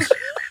jams,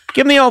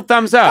 give him the old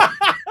thumbs up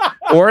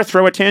or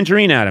throw a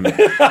tangerine at him.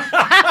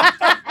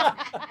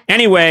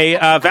 Anyway,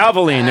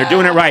 Valvoline, they're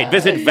doing it right.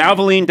 Visit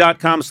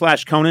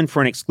valvoline.com/Conan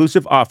for an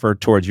exclusive offer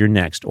towards your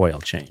next oil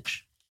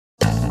change.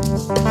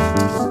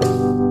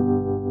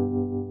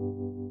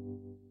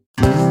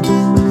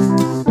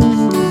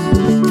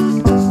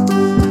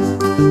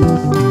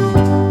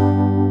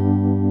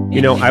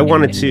 You know, I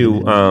wanted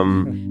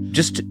to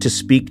just to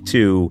speak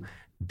to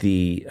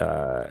the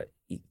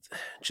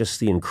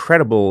just the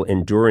incredible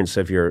endurance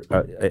of your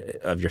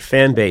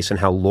fan base and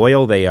how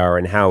loyal they are,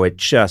 and how it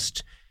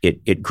just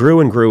it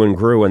grew and grew and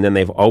grew, and then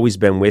they've always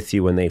been with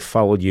you and they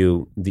followed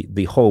you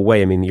the whole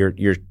way. I mean,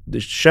 the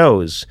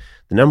shows,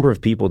 the number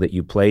of people that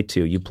you played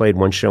to. You played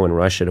one show in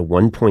Russia to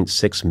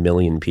 1.6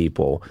 million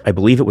people. I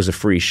believe it was a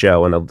free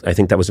show, and I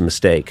think that was a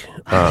mistake.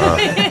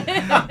 I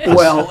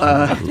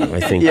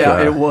think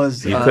it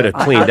was. You could have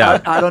cleaned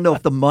up. I don't know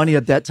if the money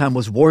at that time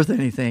was worth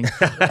anything,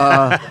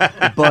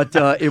 but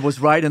it was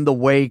right in the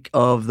wake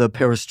of the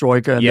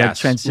perestroika and that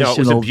transitional it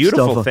was a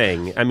beautiful stuff.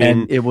 thing. I mean,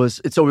 and it was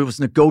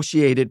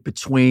negotiated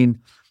between.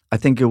 I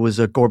think it was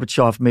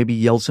Gorbachev, maybe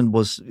Yeltsin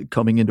was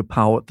coming into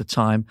power at the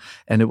time,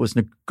 and it was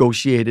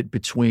negotiated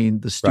between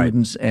the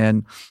students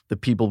and the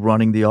people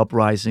running the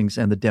uprisings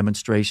and the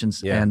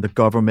demonstrations and the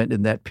government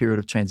in that period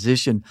of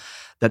transition,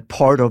 that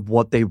part of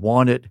what they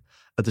wanted,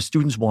 the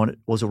students wanted,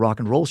 was a rock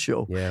and roll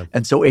show. Yeah.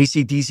 And so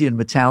AC/DC and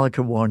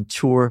Metallica were on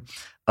tour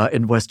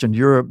in Western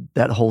Europe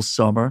that whole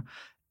summer,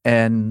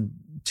 and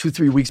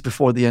 2-3 weeks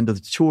before the end of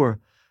the tour,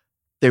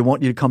 they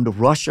want you to come to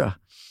Russia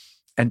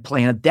and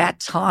play. And at that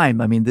time,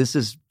 I mean, this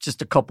is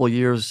just a couple of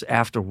years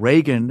after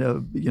Reagan,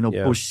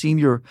 Bush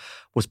Sr.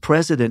 was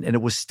president, and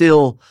it was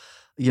still,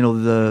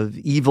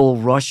 the evil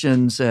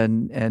Russians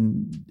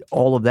and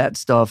all of that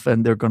stuff,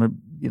 and they're going to,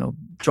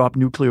 drop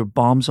nuclear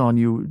bombs on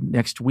you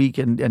next week.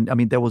 And I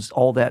mean, there was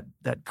all that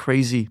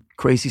crazy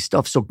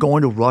stuff. So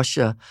going to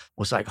Russia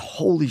was like,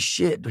 holy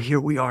shit,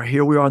 here we are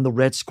in the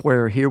Red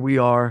Square. Here we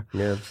are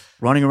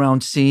running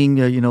around seeing,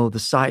 the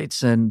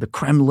sights and the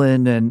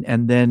Kremlin.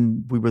 And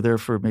then we were there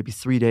for maybe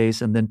 3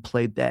 days and then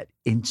played that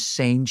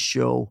insane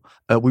show.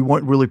 We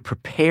weren't really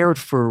prepared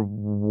for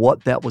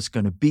what that was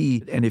going to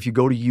be. And if you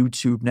go to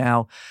YouTube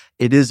now,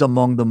 it is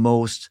among the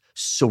most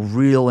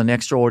surreal and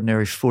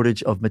extraordinary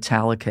footage of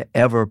Metallica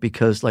ever,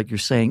 because like you're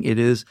saying, it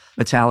is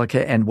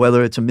Metallica, and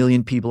whether it's 1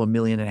 million people, 1.5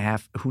 million,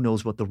 who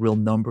knows what the real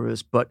number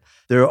is, but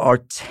there are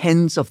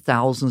tens of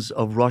thousands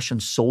of Russian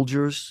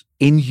soldiers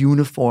in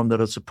uniform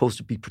that are supposed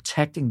to be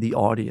protecting the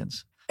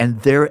audience. And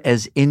they're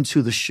as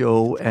into the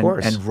show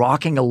and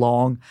rocking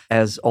along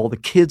as all the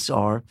kids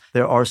are.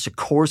 There are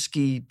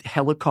Sikorsky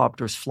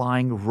helicopters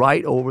flying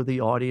right over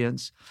the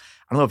audience.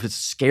 I don't know if it's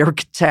a scare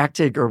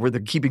tactic or where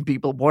they're keeping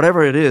people,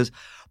 whatever it is,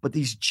 but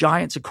these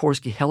giant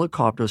Sikorsky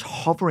helicopters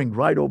hovering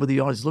right over the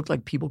audience look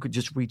like people could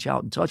just reach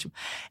out and touch them.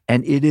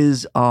 And it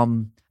is,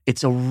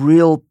 it's a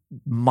real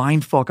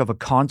mindfuck of a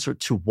concert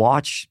to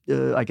watch,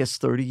 I guess,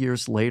 30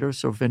 years later.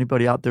 So if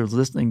anybody out there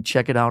listening,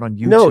 check it out on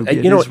YouTube. No,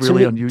 it is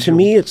really unusual. To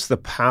me, it's the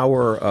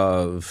power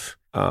of,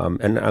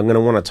 and I'm going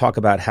to want to talk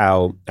about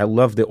how I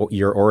love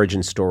your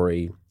origin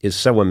story is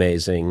so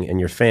amazing, and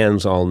your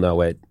fans all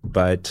know it,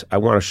 but I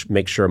want to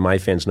make sure my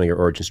fans know your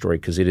origin story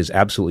because it is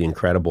absolutely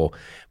incredible.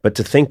 But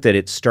to think that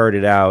it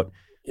started out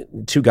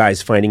two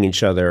guys finding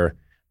each other,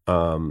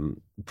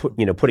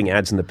 putting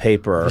ads in the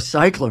paper.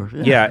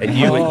 Recycler. Yeah, and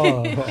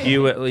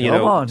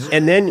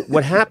and then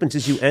what happens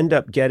is you end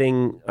up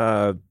getting,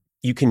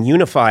 you can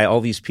unify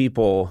all these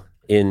people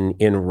in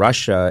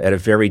Russia at a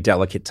very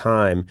delicate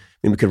time.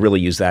 I mean, we could really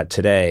use that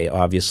today,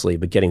 obviously,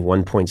 but getting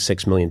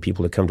 1.6 million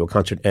people to come to a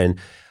concert, and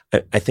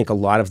I think a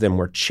lot of them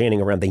were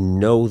chanting around. They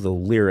know the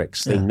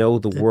lyrics. They know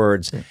the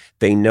words.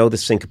 They know the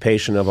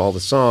syncopation of all the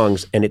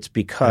songs. And it's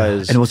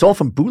because... And it was all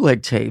from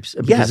bootleg tapes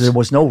because there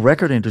was no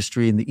record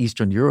industry in the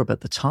Eastern Europe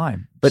at the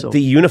time. But the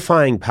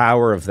unifying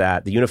power of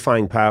that, the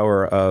unifying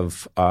power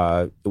of,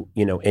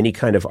 any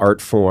kind of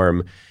art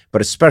form, but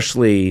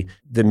especially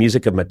the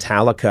music of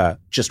Metallica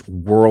just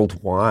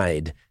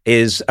worldwide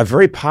is a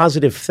very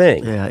positive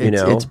thing. Yeah,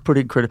 it's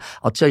pretty incredible.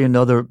 I'll tell you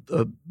another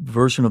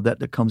version of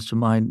that comes to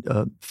mind.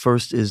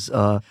 First is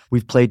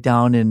we've played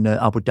down in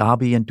Abu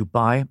Dhabi and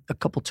Dubai a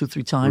couple,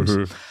 2-3 times.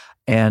 Mm-hmm.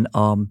 And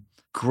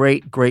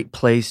great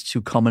place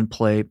to come and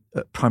play,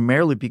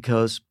 primarily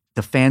because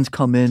the fans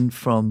come in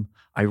from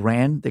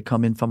Iran, they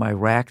come in from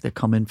Iraq, they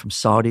come in from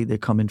Saudi, they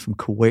come in from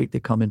Kuwait, they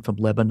come in from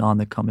Lebanon,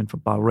 they come in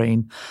from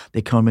Bahrain,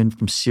 they come in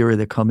from Syria,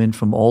 they come in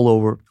from all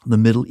over the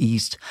Middle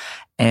East.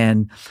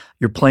 And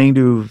you're playing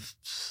to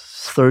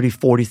 30,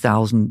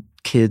 40,000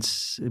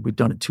 kids. We've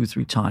done it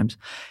 2-3 times.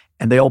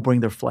 And they all bring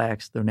their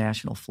flags, their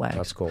national flags.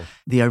 That's cool.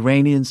 The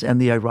Iranians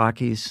and the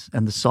Iraqis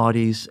and the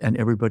Saudis and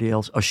everybody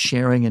else are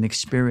sharing an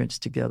experience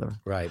together.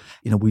 Right.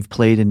 We've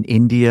played in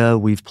India,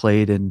 we've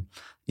played in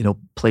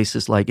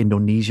places like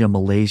Indonesia,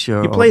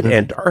 Malaysia. You played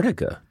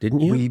Antarctica, didn't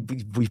you?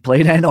 We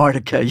played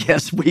Antarctica.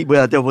 Yes,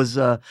 there was.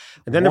 And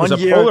then there was a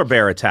polar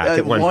bear attack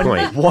at one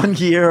point. One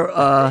year,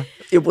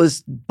 it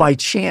was by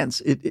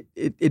chance.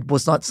 It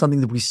was not something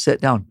that we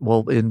set down.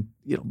 Well, in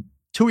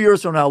 2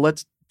 years from now,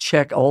 let's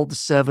check all the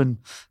 7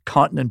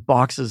 continent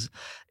boxes.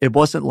 It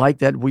wasn't like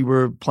that. We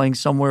were playing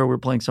somewhere, we were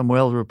playing somewhere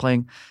else, we were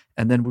playing,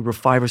 and then we were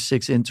 5 or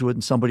 6 into it,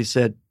 and somebody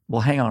said,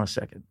 well, hang on a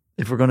second.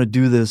 If we're going to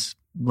do this,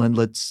 then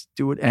let's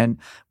do it. And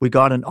we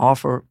got an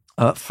offer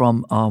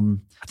from,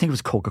 I think it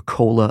was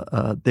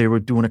Coca-Cola. They were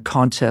doing a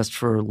contest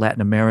for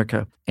Latin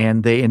America,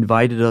 and they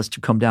invited us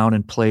to come down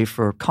and play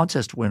for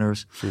contest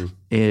winners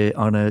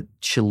on a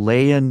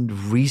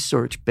Chilean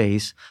research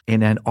base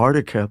in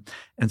Antarctica.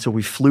 And so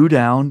we flew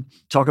down,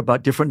 talk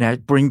about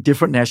bring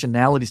different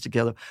nationalities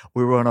together.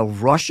 We were on a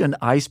Russian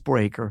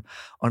icebreaker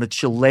on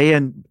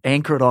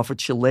anchored off a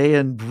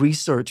Chilean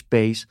research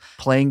base,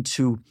 playing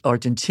to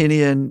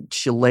Argentinian,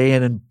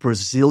 Chilean, and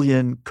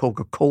Brazilian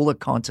Coca-Cola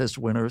contest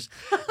winners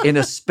in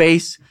a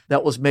space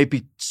that was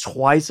maybe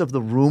twice of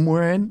the room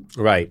we're in.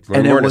 Right.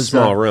 And we're in a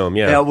small room,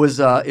 yeah. It was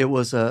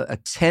a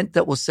tent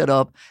that was set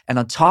up, and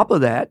on top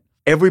of that,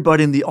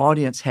 everybody in the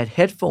audience had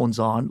headphones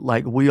on,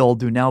 like we all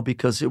do now,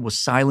 because it was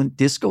silent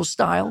disco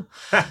style.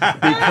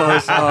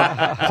 Because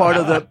part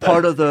of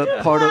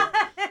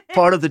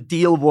the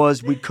deal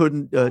was we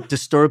couldn't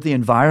disturb the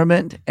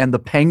environment and the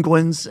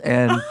penguins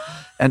and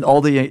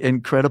all the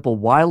incredible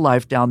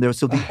wildlife down there.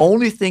 So the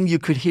only thing you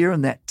could hear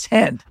in that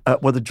tent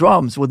were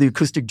the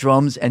acoustic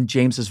drums and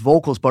James's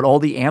vocals, but all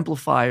the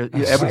amplifiers,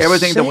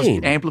 everything that was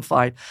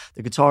amplified,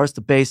 the guitars,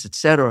 the bass,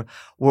 etc.,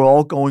 were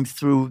all going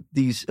through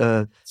these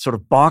sort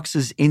of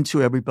boxes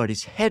into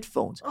everybody's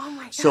headphones. Oh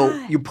my God. So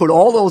you put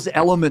all those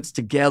elements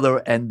together,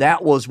 and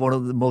that was one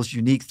of the most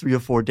unique 3 or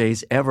 4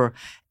 days ever.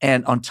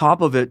 And on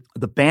top of it,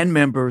 the band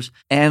members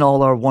and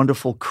all our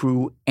wonderful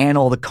crew and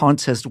all the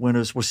contest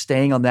winners were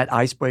staying on that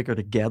icebreaker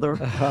together.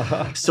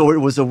 So it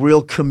was a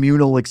real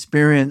communal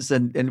experience,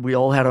 and we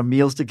all had our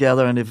meals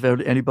together. And if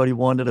anybody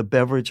wanted a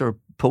beverage or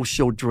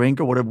post-show drink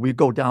or whatever, we'd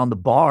go down the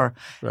bar.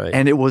 Right.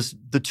 And it was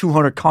the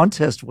 200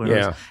 contest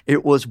winners. Yeah.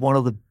 It was one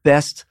of the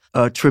best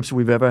trips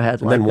we've ever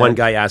had. And then one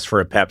guy asked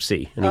for a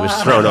Pepsi, and he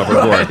was thrown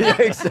overboard. Yeah,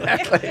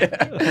 exactly.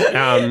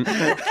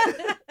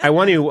 I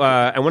want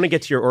to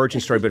get to your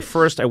origin story, but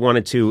first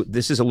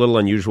this is a little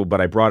unusual, but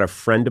I brought a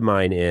friend of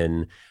mine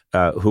in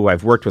who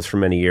I've worked with for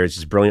many years.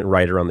 He's a brilliant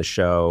writer on the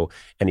show,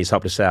 and he's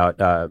helped us out.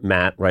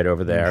 Matt, right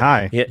over there.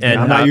 Hi. And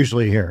I'm not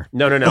usually here.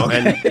 No.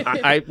 Okay.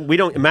 And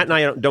Matt and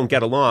I don't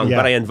get along,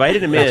 but I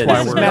invited him in.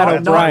 That's why Matt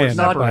O'Brien.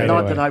 Not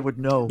that I would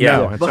know. Yeah,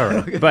 No, it's all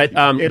right.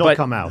 But It'll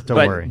come out. Don't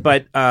worry.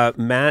 But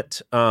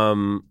Matt,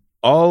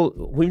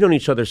 we've known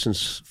each other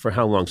for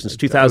how long? Since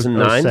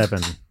 2009?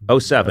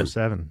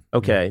 07.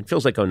 Okay. It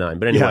feels like 09.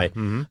 But anyway,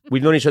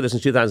 we've known each other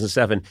since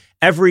 2007.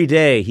 Every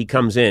day he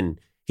comes in,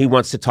 he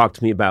wants to talk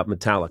to me about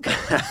Metallica.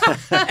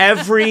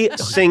 Every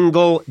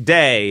single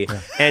day.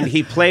 And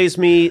he plays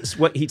me,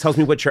 he tells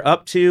me what you're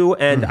up to,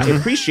 and I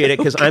appreciate it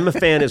because I'm a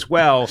fan as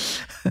well.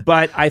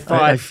 But I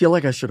thought... I feel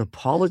like I should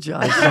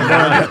apologize.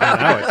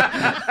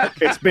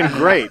 It's been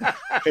great.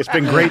 It's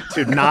been great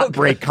to not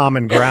break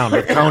common ground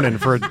with Conan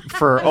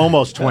for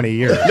almost 20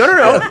 years.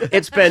 No.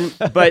 It's been,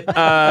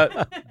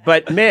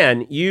 but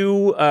man,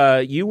 you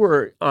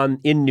were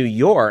in New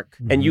York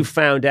and you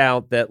found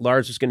out that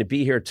Lars was going to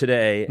be here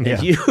today,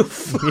 and you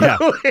flew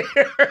here.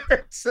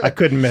 I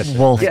couldn't miss it.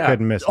 Well, I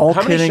couldn't miss it.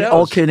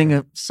 All kidding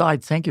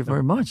aside, thank you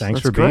very much. Thanks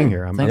That's for great. being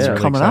here. Thanks for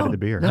really coming excited out. to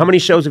be here. How many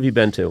shows have you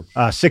been to?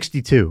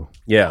 62.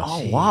 Yeah.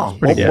 Oh, wow.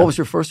 Pretty What was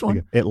your first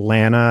one?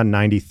 Atlanta,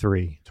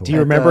 93. Do you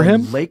remember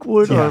him?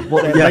 Lakewood?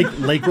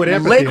 Lakewood Amphitheater.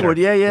 Lakewood,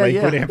 yeah.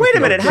 Amphitheater. Wait a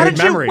minute. How did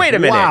you? Memory. Wait a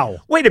minute. Wow.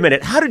 Wait a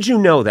minute. How did you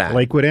know that?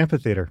 Lakewood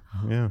Amphitheater.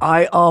 Yeah.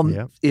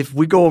 If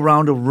we go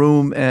around a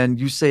room and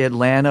you say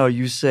Atlanta or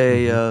you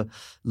say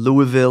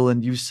Louisville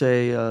and you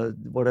say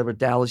whatever,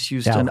 Dallas,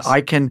 Houston,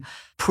 I can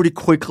pretty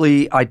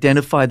quickly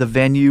identify the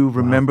venue,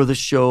 remember the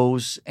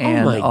shows,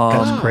 and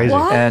that's crazy.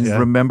 and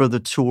remember the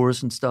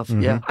tours and stuff.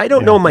 Yeah, I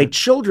don't know my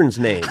children's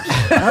names.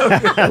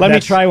 Let me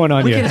try one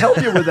on we you. can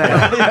help you with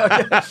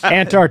that.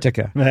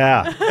 Antarctica.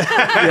 Yeah.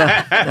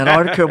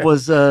 Antarctica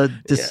was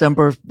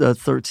December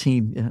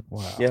 13. Yeah.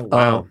 Wow. Yeah.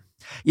 Wow.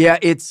 Yeah,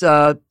 it's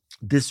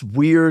this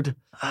weird.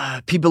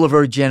 People are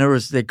very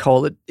generous. They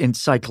call it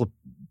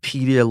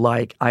encyclopedia.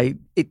 Like I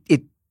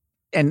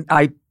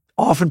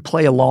often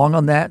play along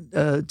on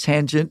that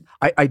tangent.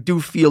 I do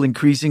feel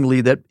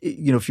increasingly that,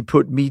 if you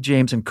put me,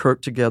 James, and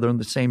Kirk together in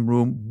the same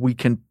room, we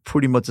can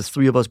pretty much, the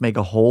three of us, make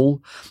a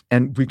whole,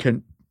 and we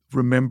can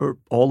remember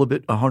all of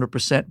it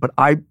 100%. But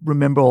I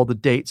remember all the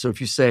dates. So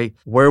if you say,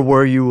 where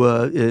were you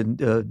in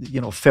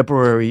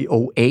February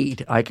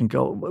 2008, I can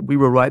go, we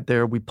were right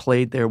there. We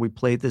played there. We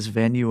played this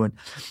venue. And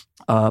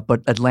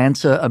but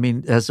Atlanta,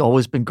 has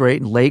always been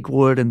great. And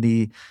Lakewood and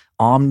the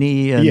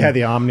Omni. And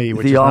the Omni,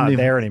 which is not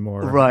there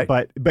anymore. Right.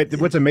 But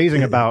what's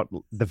amazing about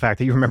the fact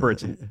that you remember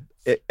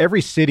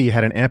every city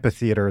had an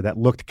amphitheater that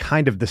looked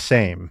kind of the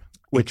same,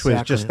 which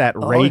was just that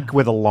rake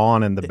with a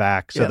lawn in the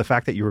back. So the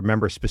fact that you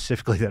remember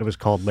specifically that it was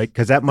called Lake,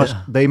 because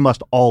they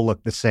must all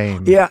look the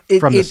same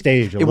from the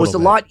stage. It was a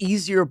lot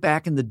easier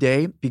back in the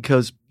day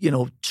because,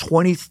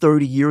 20,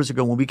 30 years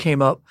ago when we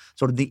came up,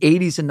 sort of the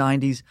 80s and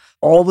 90s,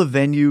 all the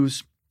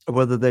venues,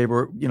 whether they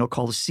were,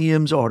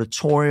 coliseums,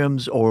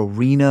 auditoriums, or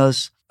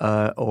arenas,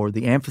 or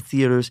the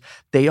amphitheaters,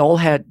 they all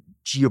had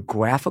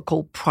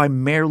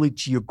primarily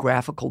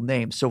geographical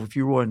names. So if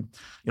you were in,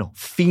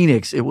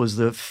 Phoenix, it was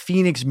the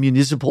Phoenix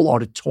Municipal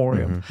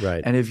Auditorium. Mm-hmm,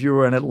 right. And if you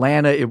were in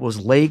Atlanta, it was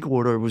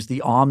Lakewood, or it was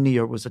the Omni,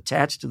 or it was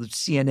attached to the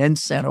CNN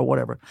Center, or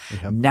whatever.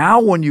 Yep.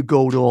 Now, when you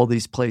go to all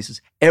these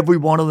places, every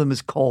one of them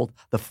is called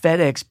the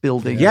FedEx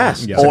Building.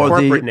 Yes, it's a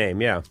corporate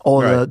name,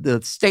 or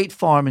the State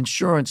Farm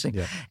Insurance thing.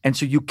 Yeah. And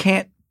so you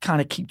can't kind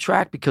of keep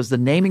track because the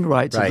naming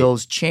rights of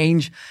those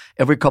change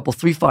every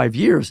 3-5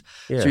 years.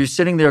 Yeah. So you're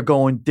sitting there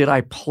going, did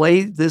I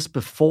play this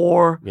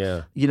before?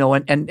 Yeah.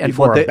 And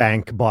before a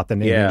bank bought the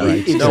naming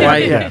rights.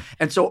 Exactly.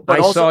 And so, but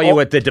I saw you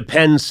at the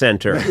Depend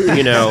Center,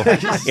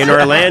 in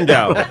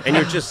Orlando, and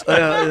you're just,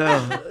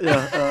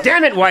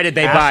 damn it, why did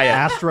they buy it?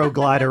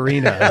 Astroglide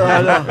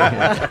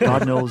Arena.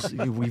 God knows,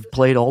 we've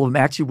played all of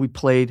them. Actually, we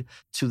played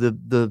to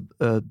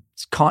the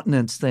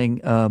continents thing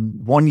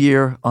 1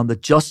 year on the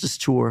Justice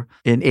Tour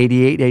in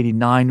 88,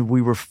 89.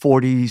 We were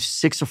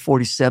 46 or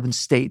 47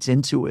 states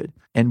into it,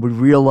 and we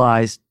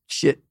realized,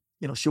 shit,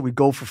 should we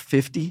go for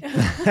 50?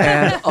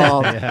 And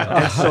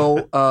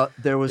so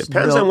there was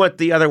depends on what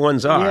the other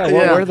ones are. Yeah,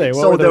 what were they?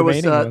 What were the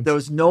remaining ones?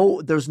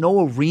 There was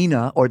no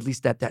arena, or at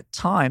least at that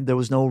time, there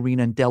was no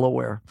arena in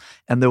Delaware,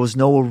 and there was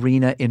no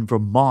arena in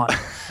Vermont.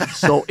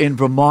 So in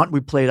Vermont,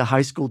 we played a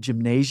high school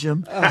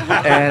gymnasium,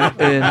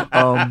 and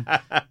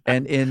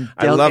in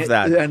I love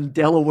that. In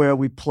Delaware,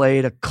 we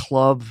played a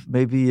club,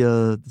 maybe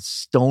a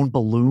Stone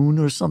Balloon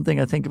or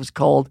something, I think it was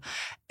called,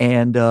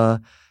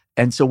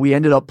 and so we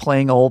ended up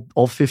playing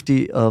all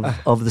 50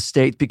 of the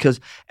states because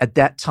at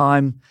that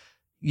time,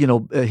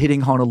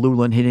 hitting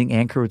Honolulu and hitting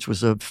Anchorage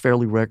was a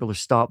fairly regular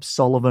stop.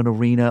 Sullivan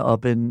Arena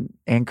up in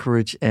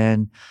Anchorage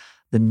and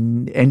the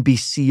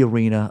NBC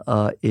Arena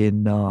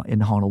in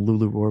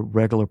Honolulu were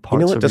regular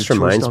parts. You know what this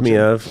reminds me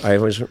of?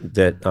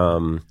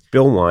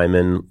 Bill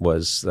Wyman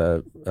was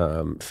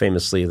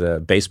famously the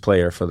bass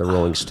player for the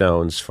Rolling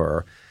Stones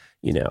for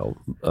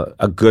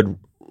a good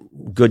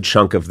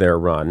chunk of their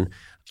run.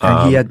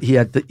 And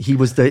he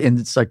was the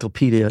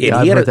encyclopedia.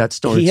 I've heard that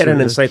story. He had an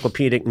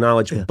encyclopedic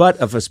knowledge, but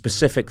of a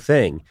specific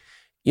thing.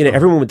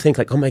 Everyone would think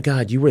like, "Oh my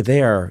God, you were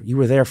there! You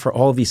were there for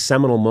all these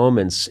seminal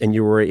moments, and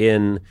you were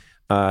in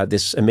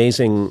this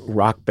amazing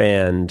rock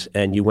band,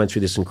 and you went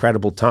through this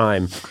incredible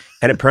time."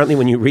 And apparently,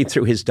 when you read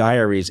through his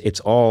diaries,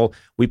 it's all,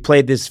 "We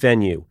played this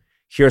venue.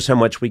 Here's how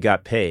much we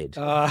got paid.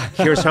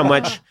 Here's how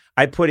much."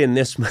 I put in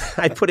this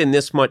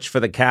much for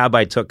the cab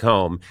I took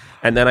home,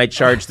 and then I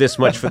charged this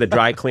much for the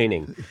dry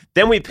cleaning.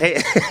 Then we pay.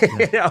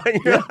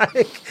 And you're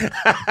like,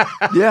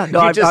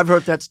 I've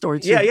heard that story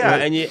too. Yeah,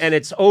 and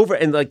it's over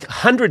in like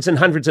hundreds and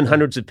hundreds and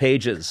hundreds of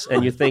pages,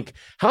 and you think,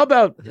 how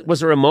about, was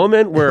there a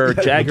moment where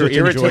Jagger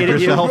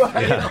irritated you,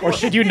 or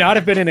should you not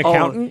have been an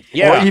accountant?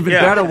 Or even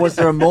better, was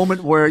there a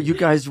moment where you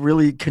guys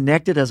really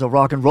connected as a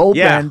rock and roll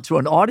band to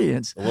an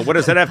audience? Well, what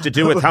does that have to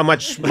do with how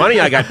much money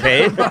I got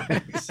paid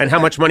and how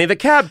much money the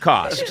cab cost?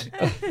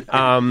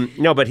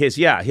 No, but his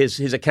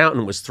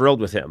accountant was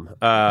thrilled with him.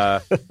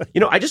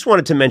 I just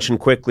wanted to mention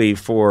quickly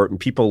for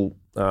people,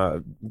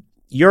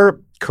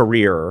 your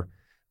career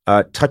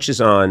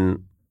touches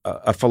on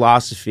a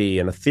philosophy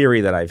and a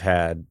theory that I've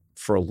had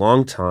for a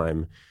long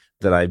time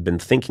that I've been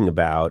thinking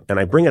about, and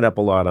I bring it up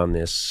a lot on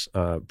this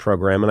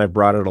program, and I've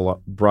brought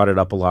it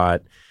up a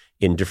lot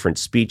in different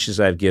speeches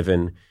I've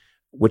given,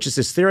 which is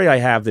this theory I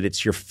have that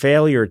it's your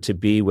failure to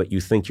be what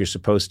you think you're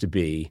supposed to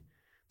be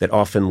that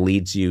often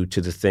leads you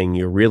to the thing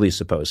you're really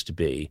supposed to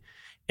be.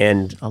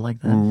 And I like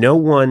that. No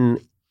one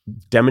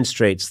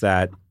demonstrates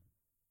that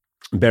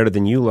better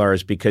than you,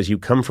 Lars, because you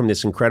come from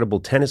this incredible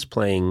tennis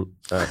playing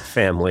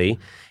family,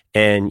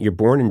 and you're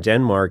born in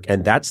Denmark,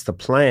 and that's the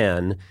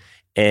plan.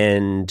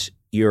 And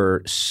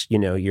you're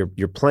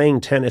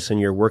playing tennis, and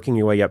you're working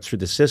your way up through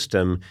the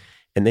system,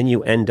 and then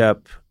you end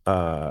up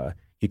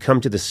you come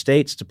to the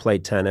States to play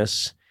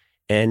tennis,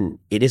 and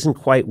it isn't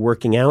quite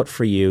working out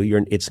for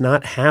you. It's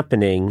not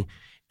happening.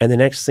 And the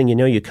next thing you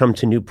know, you come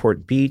to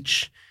Newport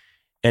Beach,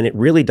 and it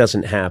really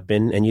doesn't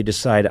happen. And you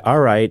decide, all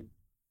right,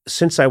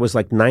 since I was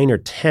like 9 or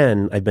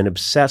 10, I've been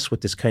obsessed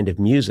with this kind of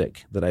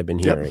music that I've been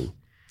hearing.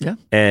 Yeah.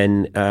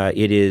 And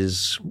it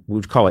is, we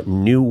would call it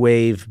new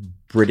wave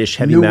British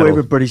heavy New metal. wave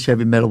of British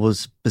heavy metal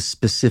was a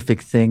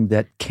specific thing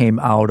that came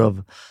out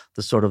of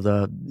the sort of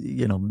the,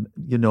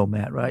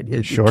 Matt, right?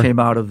 It came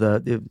out of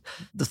the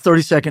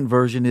 30-second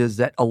version is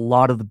that a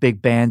lot of the big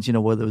bands,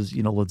 whether it was,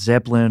 Led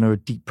Zeppelin or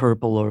Deep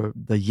Purple or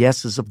the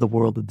Yeses of the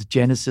world or the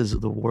Genesis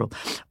of the world,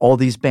 all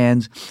these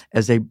bands,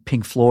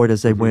 Pink Floyd,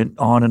 as they went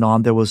on and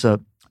on, there was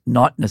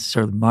not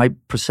necessarily my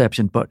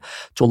perception, but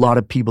to a lot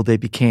of people, they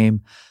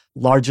became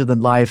larger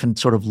than life and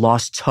sort of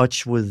lost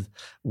touch with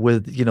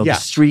the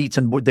streets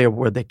and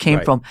where they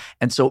came from.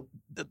 And so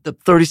the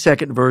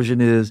 30-second version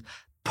is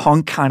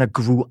punk kind of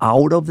grew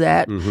out of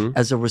that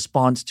as a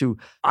response to,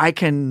 I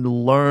can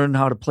learn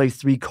how to play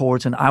 3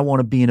 chords and I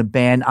want to be in a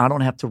band. I don't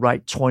have to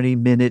write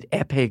 20-minute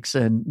epics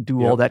and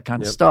do all that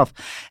kind of stuff.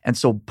 And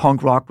so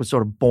punk rock was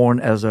sort of born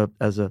as a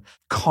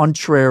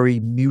contrary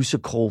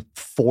musical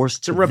force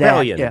to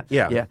rebellion.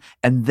 Yeah.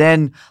 And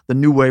then the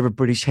new wave of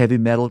British heavy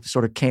metal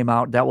sort of came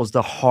out. That was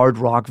the hard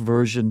rock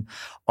version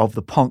of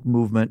the punk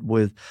movement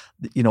with,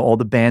 all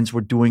the bands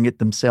were doing it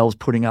themselves,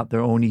 putting out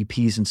their own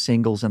EPs and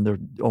singles and their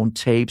own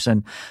tapes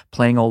and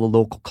playing all the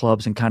local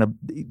clubs and kind of,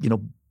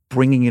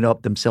 bringing it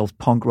up themselves,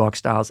 punk rock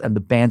styles. And the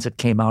bands that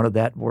came out of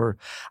that were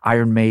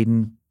Iron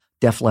Maiden,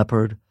 Def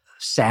Leppard,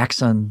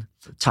 Saxon,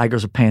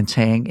 Tigers of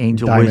Pantang,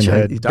 Angel Witch,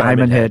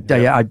 Diamond Head.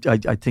 Yeah,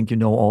 I think you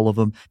know all of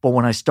them. But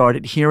when I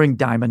started hearing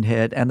Diamond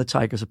Head and the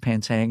Tigers of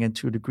Pantang and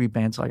to a degree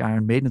bands like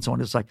Iron Maiden and so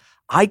on, it's like,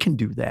 I can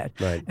do that.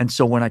 Right. And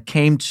so when I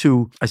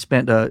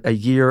spent a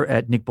year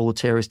at Nick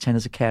Bollettieri's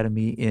Tennis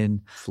Academy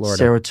in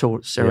Florida.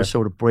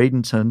 Sarasota,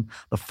 Bradenton,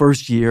 the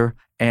first year,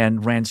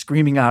 and ran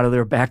screaming out of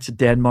there back to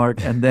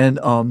Denmark. And then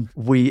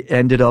we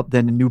ended up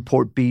then in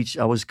Newport Beach.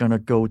 I was going to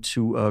go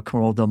to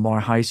Corona Del Mar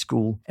High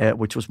School,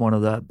 which was one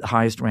of the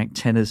highest ranked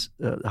tennis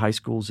high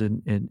schools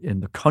in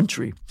the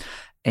country.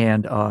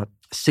 And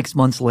 6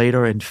 months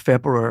later in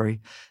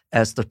February,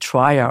 as the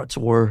tryouts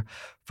were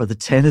for the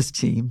tennis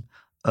team,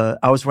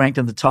 I was ranked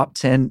in the top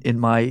 10 in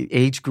my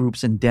age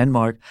groups in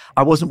Denmark.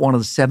 I wasn't one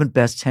of the 7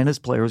 best tennis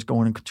players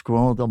going to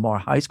Corona Del Mar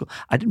High School.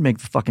 I didn't make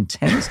the fucking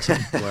tennis team.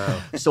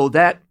 Wow. So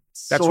that's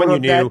when you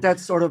knew.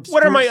 That sort of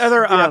what are my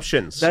other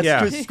options? That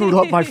just screwed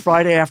up my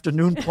Friday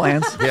afternoon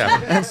plans.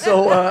 And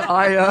so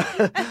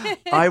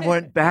I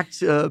went back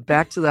to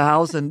the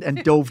house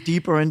and dove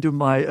deeper into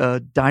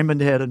my Diamond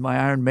Head and my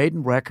Iron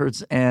Maiden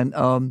records, and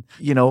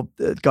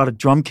got a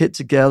drum kit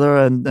together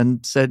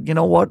and said, you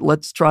know what,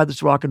 let's try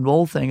this rock and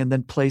roll thing, and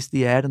then placed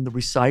the ad in the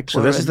recycler.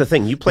 So this is the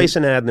thing: you place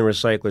an ad in the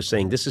recycler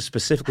saying this is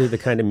specifically the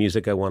kind of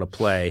music I want to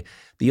play.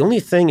 The only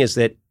thing is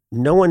that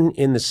no one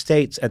in the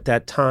States at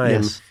that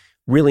time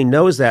really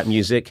knows that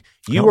music.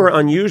 You are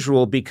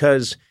unusual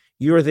because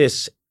you're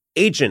this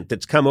agent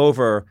that's come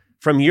over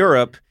from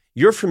Europe.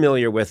 You're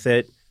familiar with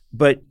it,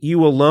 but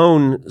you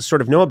alone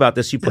sort of know about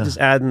this. You put this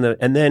ad in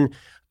and then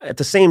at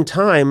the same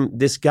time,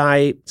 this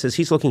guy says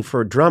he's looking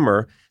for a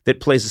drummer that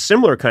plays a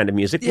similar kind of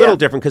music, a little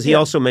different because he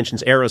also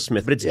mentions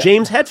Aerosmith, but it's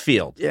James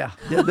Hetfield. Yeah.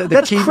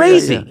 That's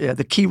crazy. Yeah,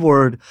 the key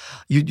word,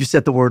 you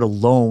said the word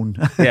alone.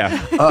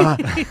 Yeah.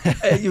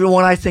 Even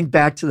when I think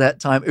back to that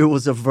time, it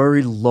was a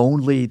very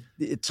lonely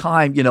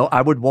time.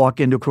 I would walk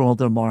into Corona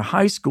Del Mar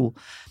High School,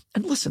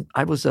 and listen,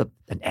 I was an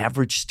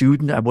average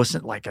student. I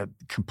wasn't like a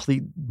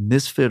complete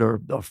misfit or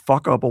a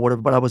fuck up or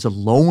whatever, but I was a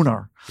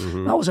loner.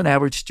 I was an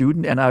average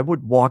student, and I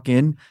would walk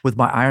in with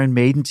my Iron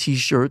Maiden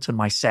T-shirts and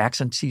my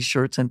Saxon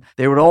T-shirts, and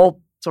they would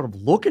all sort of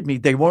look at me.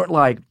 They weren't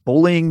like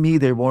bullying me.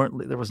 There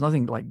was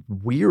nothing like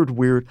weird,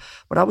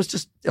 but I was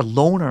just a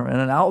loner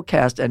and an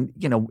outcast. And,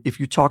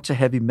 if you talk to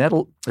heavy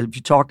metal, if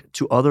you talk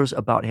to others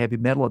about heavy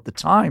metal at the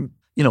time,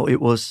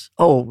 it was,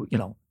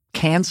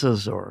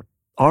 Kansas or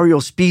REO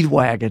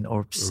Speedwagon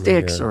or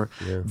Styx or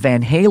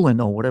Van Halen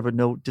or whatever,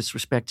 no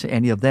disrespect to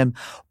any of them.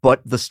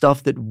 But the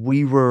stuff that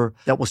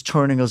was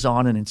turning us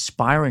on and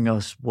inspiring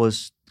us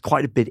was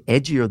quite a bit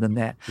edgier than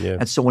that. Yeah.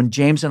 And so when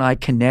James and I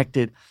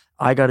connected,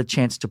 I got a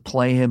chance to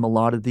play him a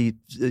lot of the,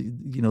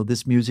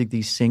 this music,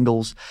 these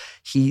singles.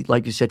 He,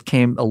 like you said,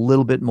 came a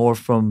little bit more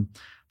from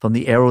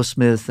the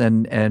Aerosmith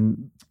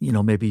and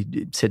maybe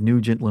Ted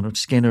Nugent, Leonard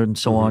Skinner, and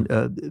so on.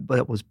 But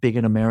it was big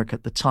in America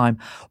at the time.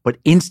 But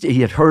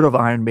he had heard of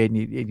Iron Maiden.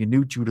 He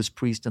knew Judas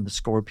Priest and the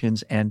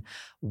Scorpions. And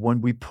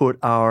when we put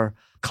our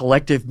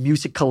collective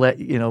music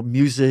libraries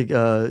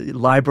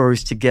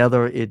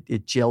together,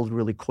 it gelled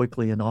really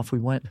quickly, and off we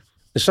went.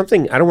 There's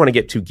something, I don't want to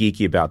get too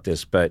geeky about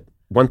this, but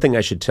one thing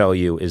I should tell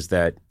you is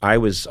that I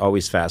was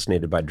always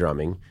fascinated by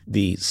drumming.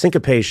 The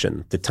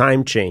syncopation, the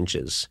time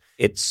changes,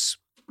 it's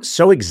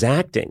so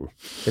exacting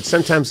that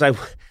sometimes I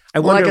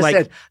wonder,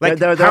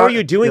 how are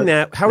you doing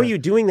that? How are you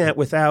doing that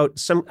without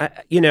some,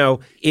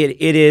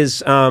 it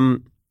is,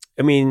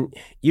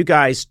 you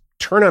guys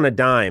turn on a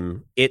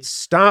dime, it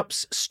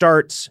stops,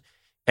 starts,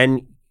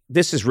 and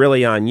this is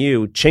really on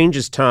you,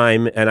 changes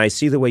time, and I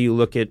see the way you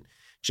look at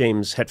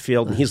James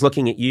Hetfield, and he's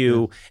looking at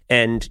you,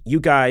 and you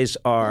guys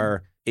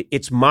are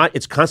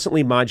it's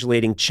constantly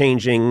modulating,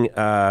 changing.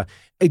 I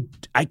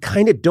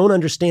kind of don't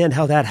understand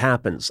how that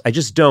happens. I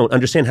just don't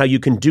understand how you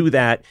can do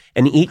that.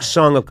 And each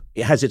song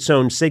has its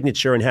own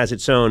signature and has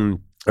its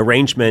own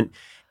arrangement.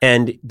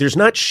 And there's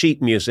not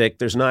sheet music.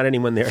 There's not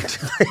anyone there.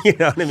 You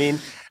know what I mean?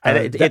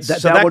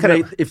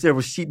 If there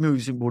was sheet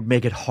music, would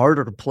make it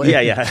harder to play.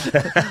 Yeah.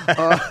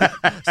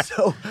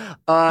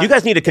 You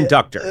guys need a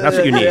conductor. That's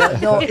what you need.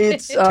 No,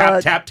 it's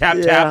tap.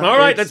 All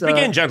right, let's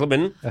begin,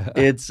 gentlemen.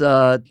 It's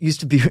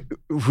used to be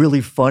really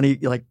funny,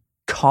 like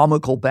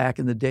comical back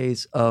in the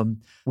days.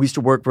 We used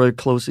to work very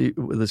closely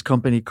with this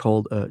company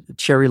called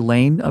Cherry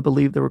Lane, I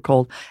believe they were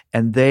called,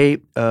 and they,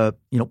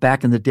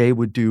 back in the day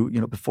would do,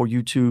 before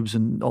YouTubes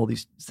and all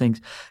these things,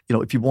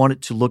 if you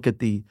wanted to look at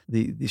the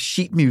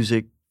sheet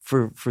music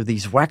for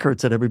these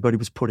records that everybody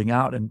was putting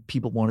out and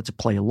people wanted to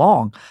play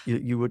along,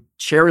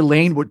 Cherry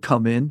Lane would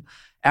come in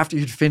after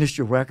you'd finished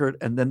your record,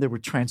 and then they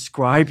would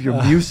transcribe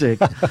your music,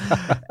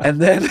 and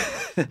then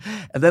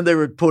they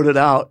would put it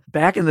out.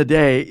 Back in the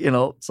day,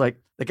 it's like,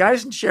 the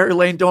guys in Cherry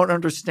Lane don't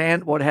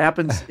understand what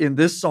happens in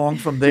this song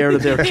from there to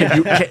there.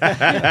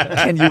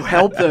 Can you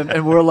help them?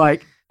 And we're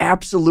like,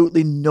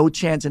 absolutely no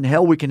chance in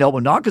hell we can help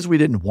them. Not because we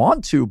didn't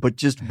want to, but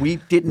just we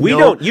didn't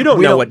know. You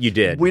don't know what you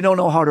did. We don't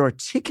know how to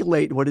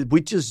articulate what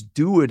we just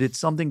do it. It's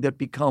something that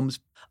becomes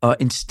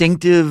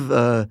instinctive.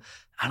 I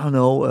don't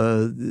know,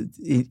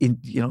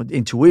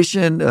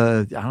 intuition.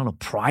 I don't know,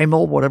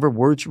 primal, whatever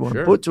words you want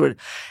to put to it.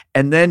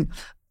 And then,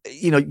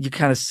 you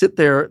kind of sit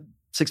there.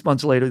 6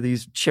 months later,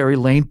 these Cherry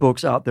Lane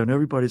books out there, and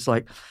everybody's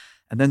like,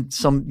 and then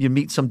you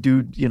meet some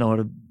dude, at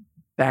a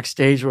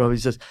backstage where he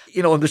says,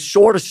 in the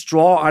shortest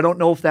straw, I don't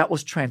know if that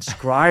was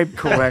transcribed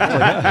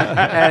correctly.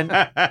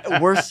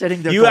 And we're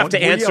sitting there. You have to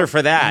answer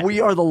for that. We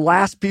are the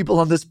last people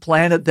on this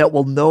planet that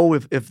will know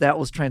if that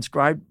was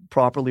transcribed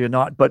properly or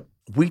not. But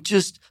we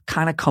just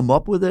kind of come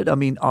up with it. I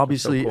mean,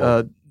 obviously,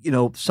 so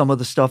cool. Some of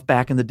the stuff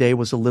back in the day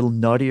was a little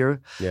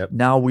nuttier. Yep.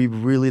 Now we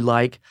really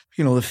like,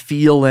 the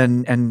feel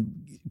and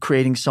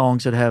creating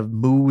songs that have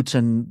moods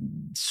and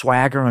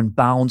swagger and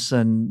bounce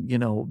and,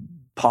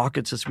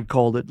 pockets, as we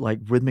called it, like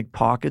rhythmic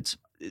pockets.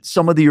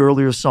 Some of the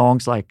earlier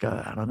songs, like,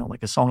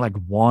 like a song like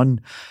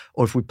One,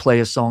 or if we play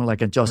a song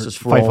like Injustice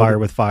for All. Fight Fire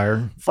with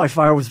Fire. Fight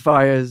Fire with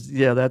Fire is,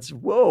 that's,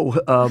 whoa.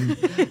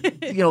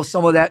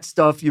 Some of that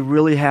stuff you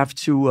really have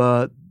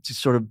to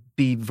sort of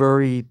be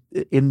very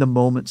in the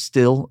moment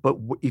still. But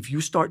if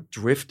you start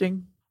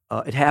drifting,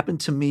 it happened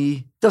to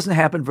me. Doesn't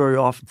happen very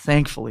often,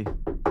 thankfully.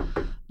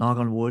 Knock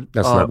on wood.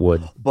 That's not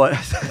wood. But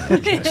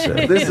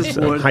this is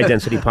wood. High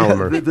density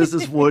polymer. This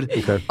is wood.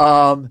 Okay.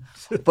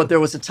 But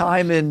there was a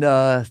time in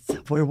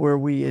where were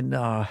we in?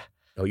 Know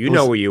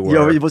where you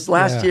were. It was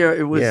last year.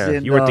 It was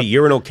in. You were at the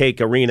Urinal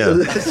Cake Arena.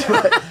 That's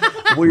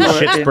right. We were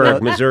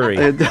Schittsburg, Missouri.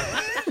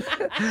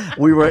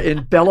 We were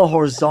in Belo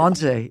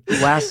Horizonte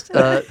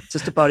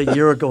just about a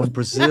year ago in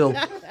Brazil,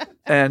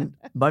 and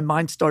my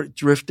mind started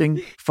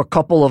drifting for a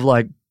couple of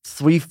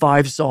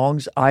 3-5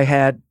 songs. I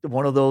had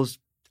one of those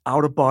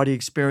out-of-body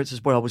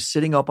experiences where I was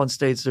sitting up on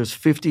stage. There's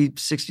 50,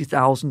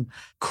 60,000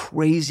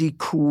 crazy,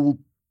 cool,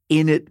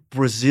 in it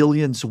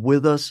Brazilians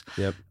with us.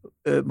 Yep.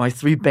 My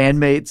 3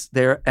 bandmates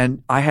there.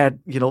 And I had,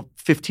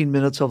 15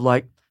 minutes of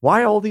why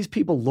are all these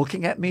people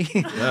looking at me?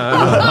 Why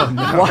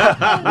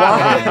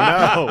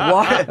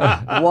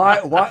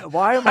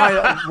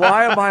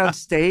am I on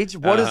stage?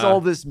 What does all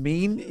this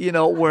mean?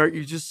 Where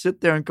you just sit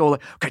there and go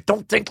okay,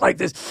 don't think like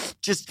this.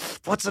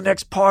 Just what's the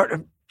next part?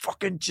 And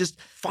fucking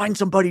just find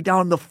somebody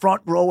down in the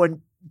front row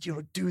and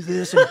do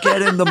this and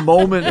get in the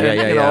moment.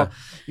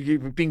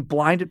 You're being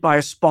blinded by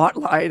a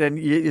spotlight, and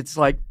it's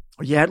like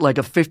you had a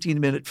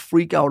 15-minute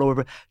freak out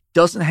over it.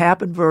 Doesn't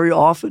happen very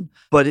often,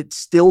 but it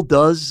still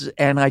does.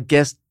 And I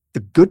guess the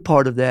good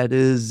part of that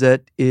is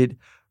that it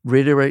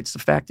reiterates the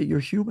fact that you're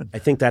human. I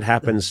think that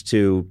happens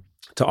to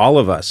all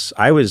of us.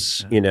 I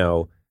was,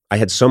 I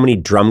had so many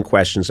drum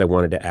questions I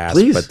wanted to ask,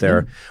 Please, but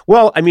they're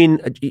well, I mean,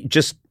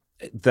 just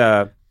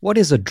the. What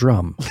is a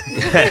drum? Well,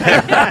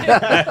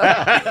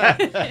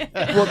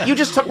 you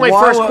just took my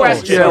first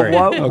question.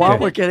 Yeah, while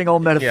we're getting all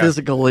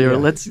metaphysical here,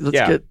 let's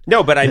get.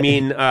 No, but I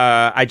mean,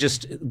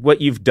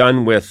 what you've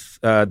done with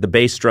the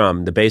bass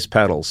drum, the bass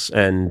pedals,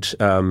 and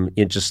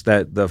just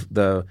that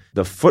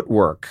the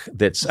footwork.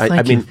 That's.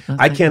 I mean,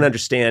 I can't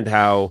understand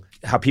how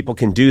people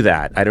can do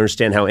that. I don't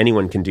understand how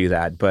anyone can do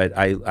that. But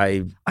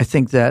I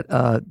think that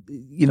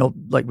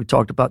like we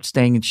talked about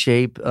staying in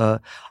shape.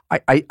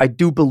 I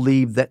do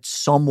believe that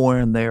somewhere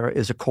in there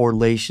is a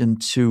correlation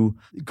to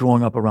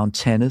growing up around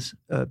tennis,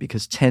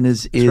 because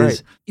tennis is,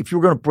 right. If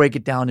you're going to break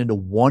it down into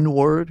one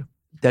word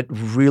that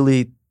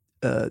really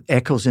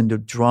echoes into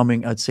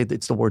drumming, I'd say that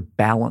it's the word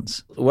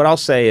balance. What I'll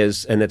say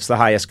is, and it's the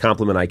highest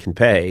compliment I can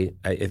pay,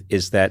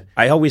 is that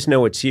I always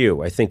know it's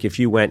you. I think if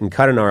you went and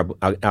cut an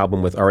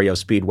album with REO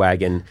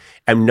Speedwagon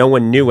and no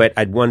one knew it,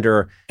 I'd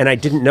wonder, and I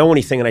didn't know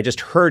anything and I just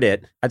heard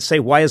it, I'd say,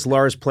 why is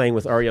Lars playing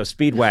with REO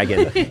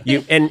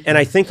Speedwagon? And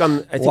I think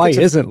why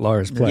isn't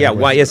Lars playing? Yeah,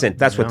 why isn't?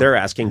 That's what they're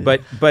asking.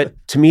 But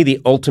to me, the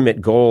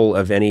ultimate goal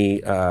of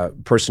any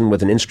person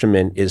with an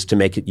instrument is to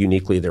make it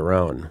uniquely their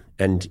own.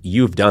 and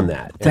you've done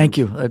that. Thank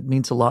you. It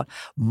means a lot.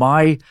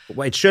 Well,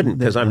 it shouldn't,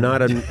 because I'm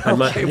not a.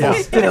 I'm a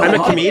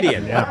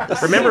comedian.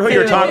 Remember who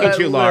you're talking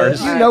to,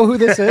 Lars. You know who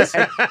this is?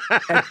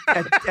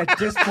 At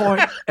this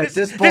point,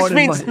 This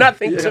means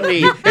nothing to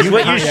me. Is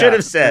what you should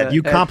have said.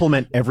 You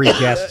compliment every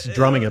guest's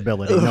drumming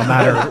ability, no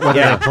matter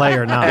whether they play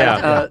or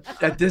not.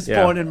 At this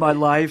point in my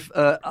life,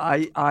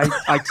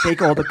 I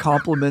take all the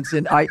compliments,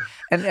 and I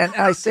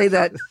say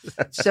that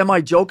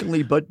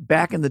semi-jokingly, but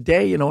back in the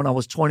day, when I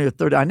was 20 or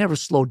 30, I never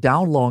slowed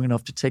down long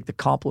enough to take the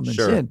compliments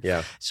in.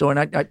 Yeah. So, and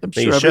I'm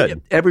sure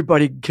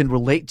everybody can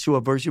relate to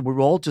a version.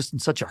 We're all just in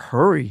such a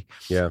hurry.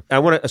 Yeah.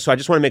 So I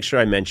just want to make sure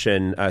I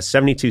mention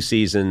 72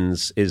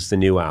 Seasons is the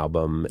new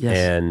album. Yes.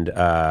 And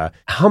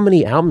how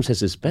many albums has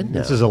this been now?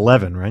 This is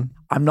 11, right?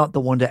 I'm not the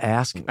one to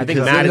ask. I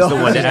think Matt is the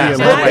one to ask.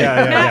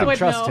 Matt would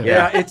Trust know. him.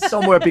 Yeah, it's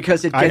somewhere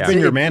because it gets... I've been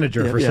your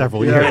manager for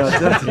several years.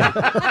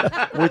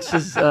 Which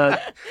is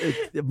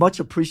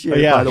much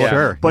appreciated, by the way.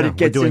 Sure. But it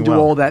gets into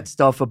all that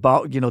stuff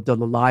about, do the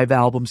live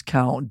albums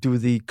count? Do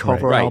the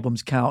cover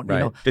albums count?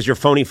 Right. Does your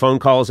Phony Phone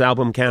Calls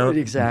album count?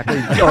 Exactly.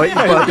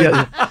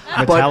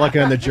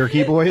 Metallica and the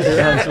Jerky Boys?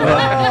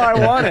 I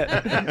want it.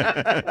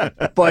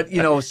 But,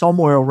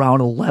 somewhere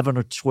around 11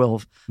 or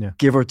 12,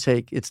 give or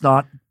take. It's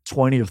not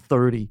 20 or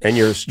 30. And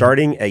you're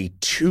starting a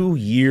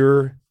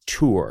 2-year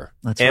tour.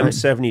 That's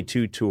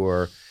M72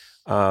 tour.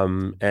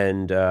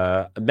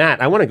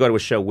 Matt, I want to go to a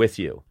show with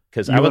you.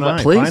 Because I would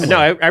please. Finally. No,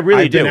 I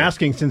really I've do. I've been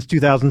asking since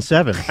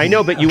 2007. I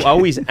know, but you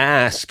always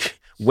ask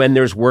when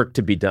there's work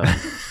to be done.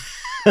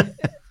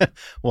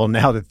 Well,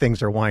 now that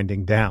things are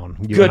winding down,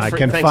 Good and I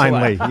can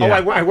finally.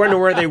 I wonder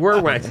where they were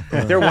when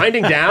they're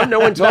winding down. No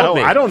one told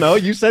me. I don't know.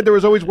 You said there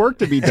was always work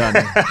to be done.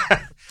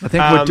 I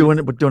think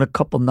we're doing a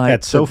couple nights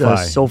at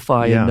SoFi.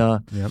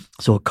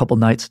 So a couple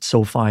nights at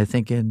SoFi, I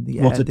think in the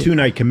it's a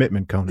 2-night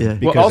commitment, Conan,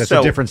 because also, it's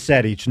a different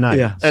set each night.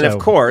 Yeah. And of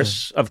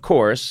course,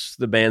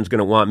 the band's going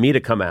to want me to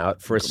come out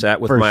for a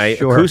set with my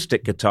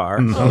acoustic guitar.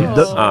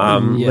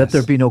 Let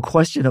there be no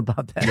question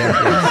about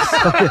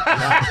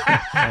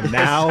that. And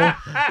now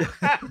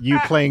you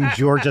playing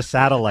Georgia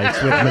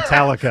Satellites with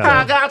Metallica.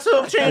 I got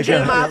some change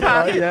in my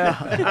pocket.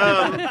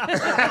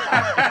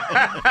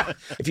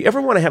 If you ever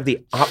want to have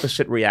the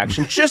opposite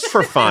reaction, just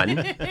for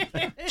fun,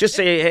 just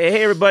say,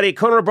 hey, everybody,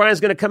 Conan O'Brien's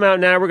going to come out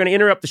now. We're going to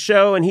interrupt the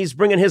show, and he's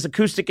bringing his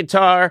acoustic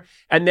guitar.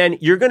 And then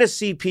you're going to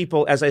see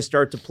people, as I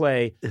start to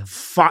play,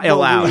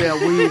 file out.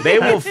 They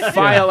will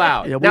file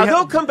out. Now,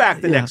 they'll come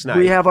back the next night.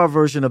 We have our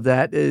version of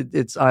that.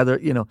 It's either,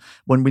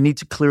 when we need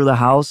to clear the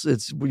house,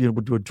 we'll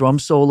do a drum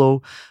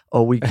solo,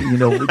 or we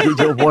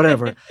do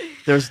whatever.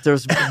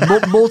 There's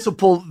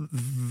multiple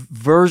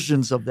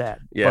versions of that.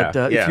 But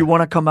if you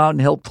want to come out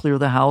and help clear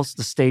the house,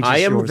 the stage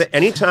is yours.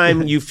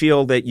 Anytime you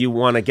feel that you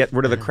want to get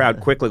rid of the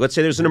crowd quickly, let's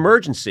say there's an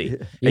emergency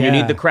and you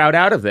need the crowd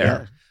out of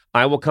there,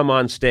 I will come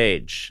on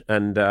stage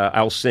and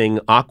I'll sing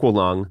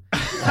Aqualung.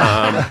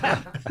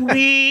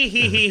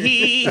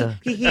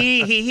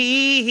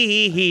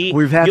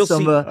 We've had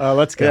some.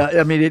 Let's go.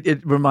 I mean,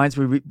 it reminds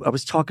me. I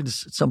was talking to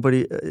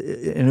somebody in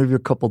an interview a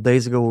couple of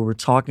days ago where we were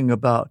talking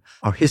about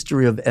our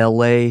history of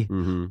L.A.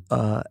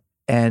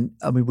 And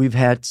I mean, we've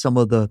had some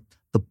of the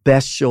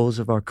best shows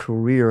of our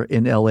career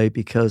in L.A.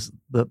 because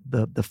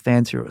the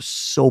fans here are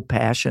so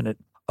passionate.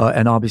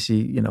 And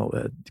obviously,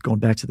 going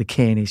back to the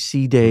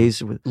KNAC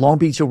days with Long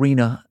Beach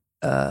Arena.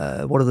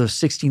 What are those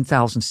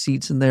 16,000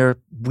 seats in there?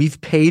 We've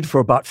paid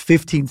for about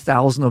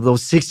 15,000 of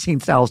those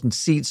 16,000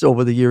 seats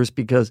over the years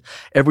because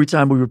every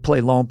time we would play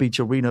Long Beach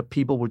Arena,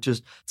 people would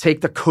just take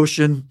the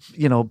cushion,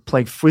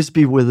 play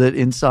frisbee with it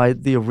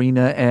inside the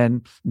arena.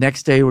 And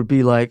next day would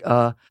be like,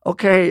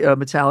 okay,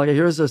 Metallica,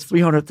 here's a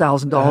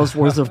 $300,000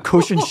 worth of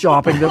cushion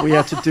shopping that we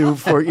had to do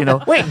for,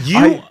 Wait,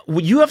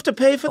 you have to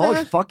pay for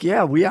that? Oh, fuck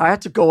yeah. I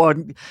had to go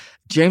on.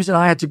 James and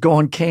I had to go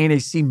on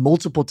KNAC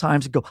multiple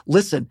times and go,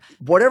 listen,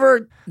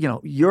 whatever,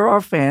 you're our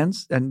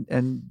fans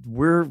and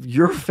we're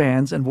your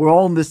fans and we're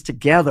all in this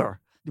together.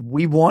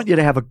 We want you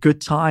to have a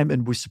good time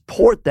and we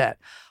support that.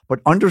 But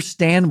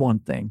understand one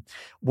thing,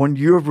 when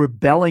you're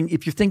rebelling,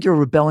 if you think you're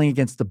rebelling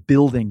against the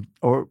building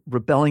or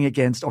rebelling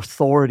against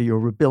authority or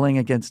rebelling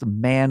against a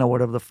man or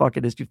whatever the fuck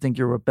it is you think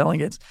you're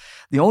rebelling against,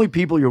 the only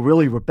people you're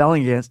really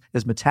rebelling against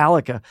is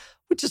Metallica,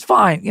 which is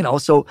fine,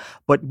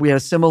 but we had a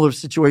similar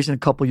situation a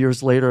couple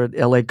years later at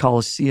LA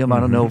Coliseum. I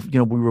don't know if,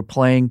 we were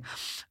playing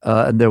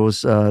and there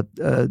was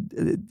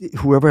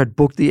whoever had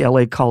booked the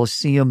LA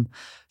Coliseum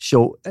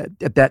show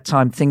at that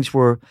time, things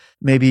were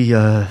maybe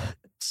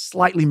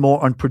slightly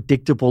more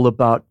unpredictable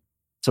about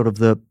sort of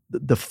the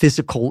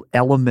physical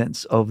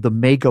elements of the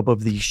makeup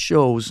of these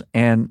shows.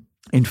 And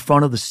in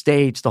front of the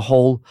stage, the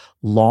whole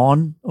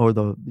lawn or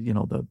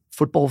the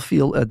football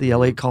field at the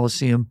LA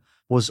Coliseum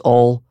was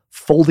all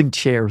folding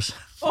chairs.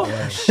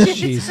 Oh,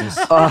 Jesus.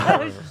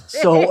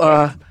 So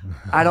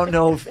I don't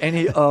know if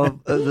any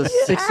of the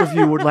six of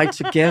you would like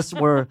to guess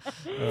where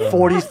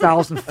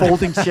 40,000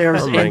 folding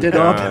chairs ended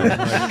up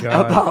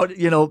about,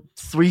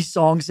 3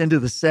 songs into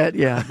the set.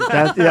 Yeah,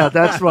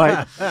 that's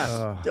right.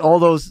 All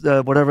those,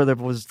 whatever there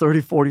was,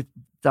 30, 40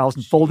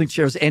 35,000 folding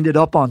chairs ended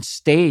up on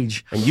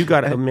stage. And you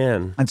got them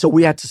in. And so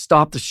we had to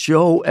stop the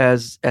show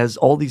as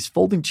all these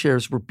folding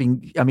chairs were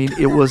being. I mean,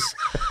 it was.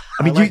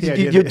 I mean,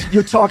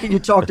 you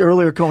talked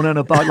earlier, Conan,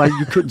 about like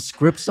you couldn't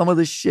script some of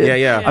this shit.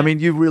 Yeah. I mean,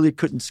 you really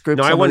couldn't script.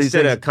 No, some I once of these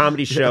did things. a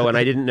comedy show, and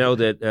I didn't know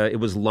that it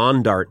was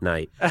lawn dart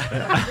night.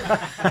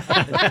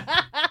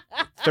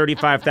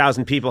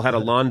 35,000 people had a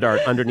lawn dart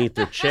underneath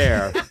their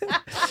chair.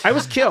 I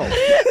was killed.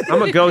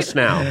 I'm a ghost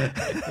now.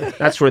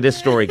 That's where this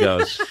story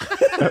goes.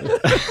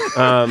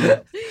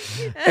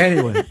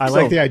 Anyway, I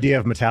like the idea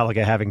of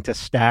Metallica having to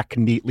stack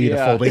neatly the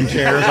folding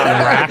chairs on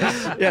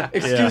racks.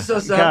 Excuse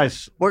us,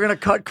 guys. We're gonna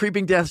cut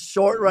Creeping Death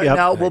short right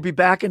now. We'll be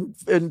back in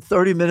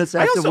 30 minutes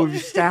after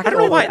we've stacked. I don't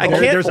know why.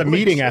 There's a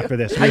meeting after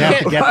this. We have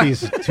to get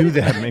these to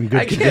them in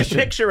good I can't condition.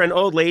 picture an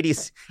old lady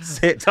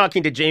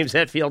talking to James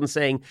Hetfield and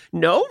saying,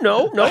 no,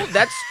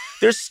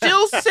 there's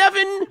still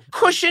 7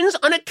 cushions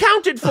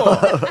unaccounted for.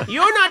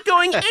 You're not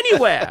going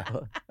anywhere.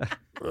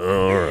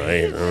 All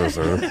right.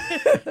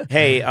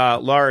 Hey,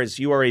 Lars,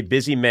 you are a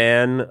busy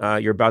man.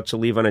 You're about to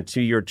leave on a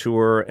 2-year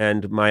tour,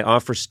 and my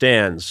offer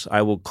stands.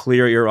 I will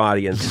clear your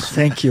audience.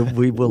 Thank you.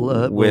 We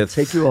will we'll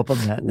take you up on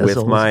that. That's with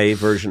always... my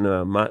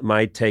version,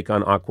 my take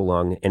on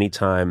Aqualung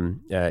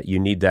anytime you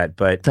need that.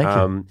 But Thank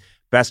you.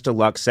 Best of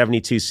luck.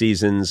 72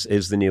 Seasons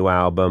is the new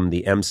album.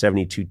 The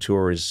M72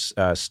 tour is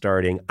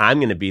starting. I'm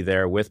going to be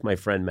there with my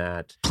friend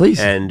Matt. Please.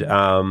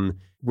 And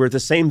we're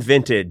the same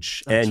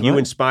vintage, and you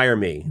inspire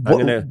me.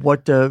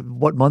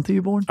 What month are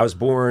you born? I was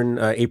born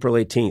April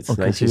 18th,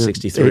 Okay,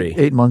 1963. So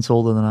 8 months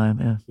older than I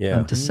am,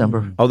 Yeah.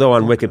 December. Although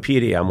on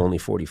Wikipedia, I'm only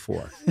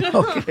 44.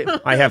 Okay.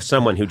 I have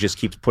someone who just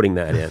keeps putting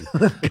that in.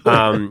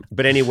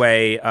 But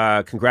anyway,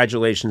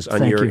 congratulations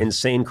on your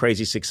insane,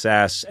 crazy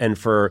success and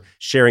for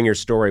sharing your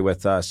story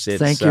with us.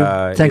 Thank you.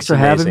 Thanks for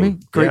having me.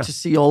 Great to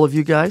see all of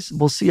you guys.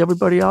 We'll see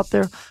everybody out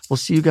there. We'll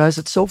see you guys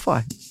at SoFi.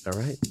 All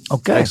right.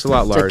 Okay. Thanks a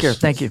lot, Lars. Take care.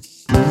 Thank you.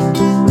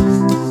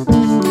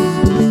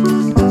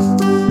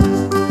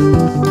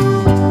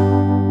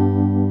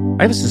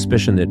 I have a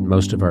suspicion that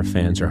most of our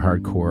fans are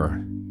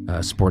hardcore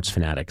sports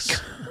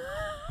fanatics.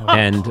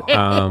 And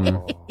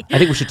I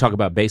think we should talk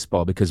about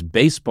baseball because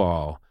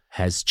baseball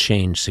has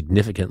changed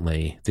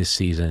significantly this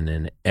season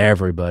and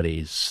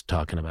everybody's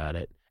talking about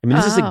it. I mean,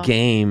 this is a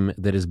game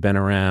that has been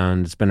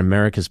around. It's been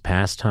America's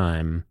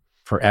pastime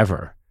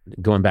forever,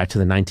 going back to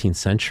the 19th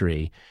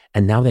century.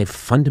 And now they've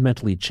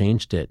fundamentally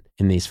changed it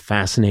in these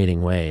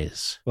fascinating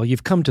ways. Well,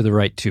 you've come to the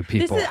right two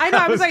people.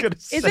 I was like,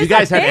 is this you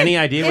guys a have bit? any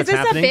idea what's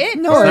happening? Is this a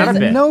bit? No, Or I is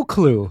have it- no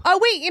clue. Oh,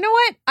 wait, you know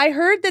what? I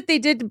heard that they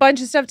did a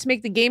bunch of stuff to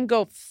make the game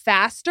go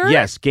faster.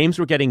 Yes, games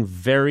were getting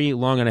very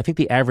long. And I think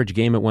the average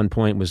game at one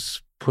point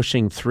was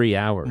pushing 3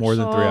 hours. More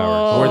than 3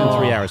 hours. More than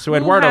 3 hours. So Who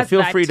Eduardo, has feel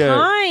that free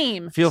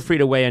time?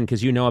 to weigh in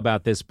because you know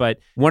about this. But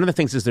one of the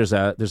things is there's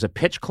a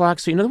pitch clock.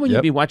 So you know when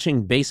you'd be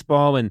watching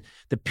baseball and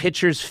the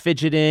pitcher's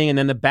fidgeting and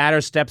then the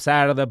batter steps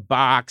out of the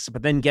box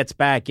but then gets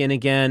back in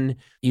again.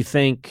 You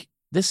think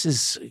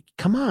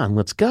come on,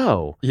 let's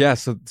go. Yeah,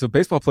 so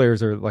baseball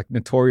players are like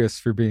notorious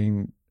for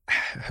being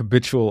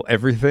habitual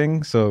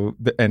everything. So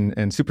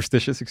and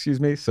superstitious, excuse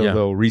me. So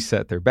they'll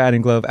reset their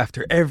batting glove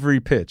after every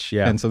pitch.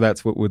 Yeah. And so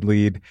that's what would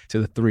lead to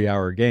the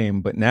 3-hour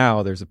game. But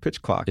now there's a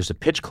pitch clock. There's a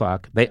pitch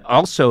clock. They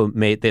also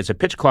there's a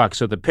pitch clock,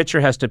 so the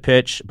pitcher has to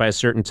pitch by a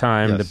certain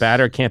time. Yes. The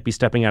batter can't be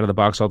stepping out of the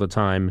box all the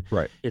time.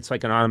 Right. It's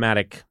like an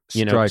automatic,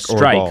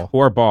 Strike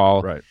or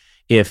ball. Right.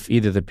 If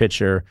either the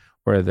pitcher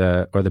or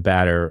the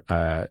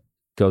batter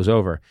goes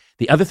over.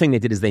 The other thing they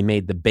did is they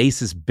made the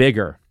bases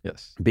bigger.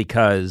 Yes.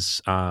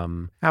 Because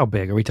How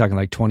big? Are we talking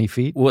like 20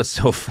 feet? well, it's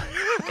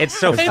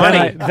so Then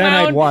funny.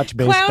 I'd watch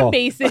baseball. Clown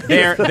bases.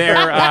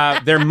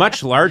 They're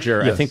much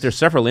larger. I Yes. think they're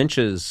several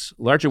inches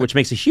larger, which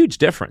makes a huge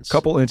difference.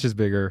 Couple inches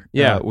bigger.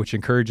 Yeah. Which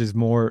encourages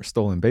more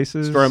stolen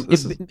bases.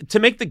 To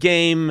make the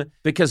game,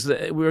 because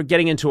we were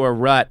getting into a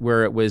rut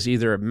where it was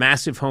either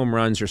massive home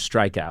runs or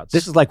strikeouts.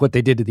 This is like what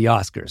they did to the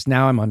Oscars.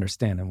 Now I'm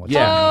understanding what's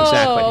Yeah,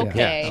 exactly.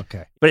 Okay. Yeah,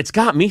 okay. But it's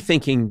got me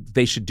thinking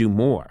they should do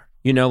more.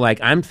 You know, like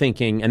I'm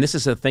thinking, and this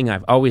is a thing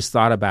I've always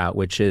thought about,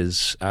 which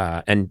is,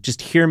 and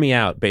just hear me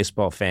out,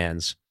 baseball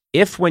fans.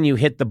 If when you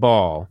hit the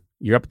ball,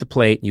 you're up at the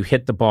plate, you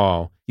hit the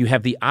ball, you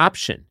have the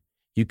option.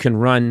 You can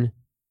run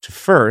to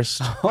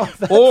first,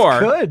 or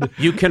good.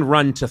 you can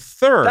run to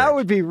third. That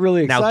would be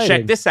really exciting. Now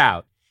check this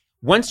out.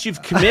 Once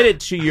you've committed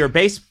to your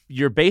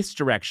base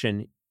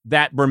direction,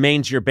 that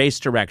remains your base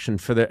direction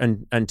for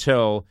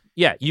until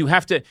you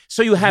have to.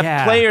 So you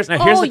have players.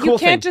 Now here's the cool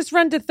thing. You can't just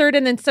run to third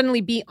and then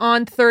suddenly be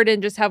on third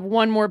and just have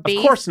one more base.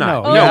 Of course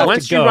not. No, No,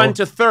 once you run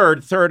to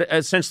third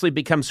essentially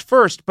becomes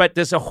first, but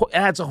it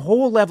adds a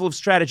whole level of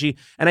strategy.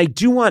 And I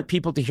do want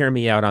people to hear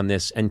me out on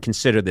this and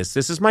consider this.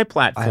 This is my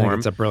platform. I think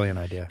it's a brilliant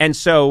idea. And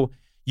so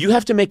you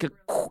have to make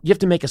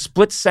a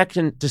split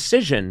second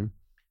decision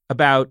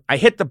about, I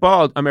hit the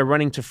ball, am I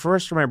running to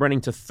first or am I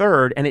running to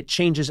third? And it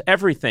changes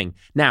everything.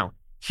 Now,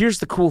 here's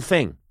the cool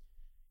thing.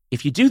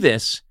 If you do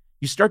this,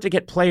 you start to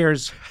get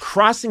players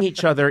crossing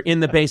each other in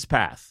the base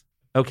path.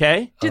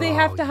 Okay? Do they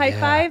have to high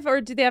five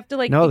or do they have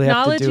to No, they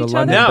have to acknowledge do a each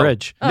London other?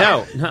 bridge.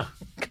 No.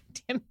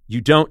 Damn.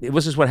 You don't.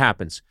 This is what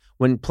happens.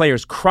 when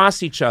players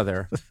cross each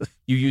other,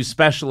 you use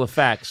special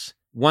effects.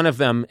 One of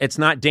them, it's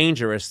not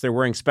dangerous. They're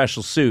wearing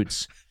special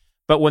suits.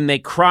 But when they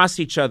cross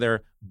each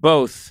other,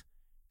 both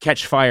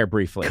catch fire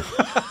briefly.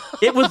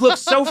 It would look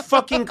so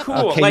fucking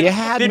cool. Okay, like, you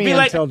had there'd me be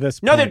until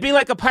this No, point. there'd be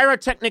like a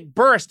pyrotechnic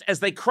burst as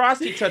they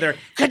crossed each other.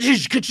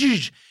 Ka-choosh,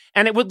 ka-choosh.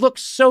 And it would look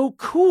so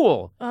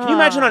cool. Can you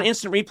imagine on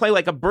instant replay,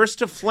 like a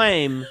burst of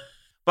flame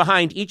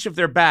behind each of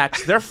their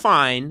backs? They're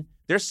fine.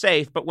 They're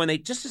safe. But when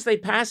just as they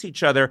pass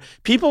each other,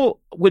 people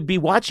would be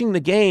watching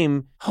the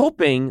game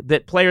hoping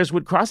that players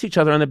would cross each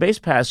other on the base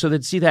pass so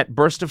they'd see that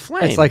burst of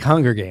flame. It's like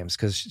Hunger Games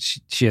because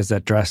she has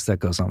that dress that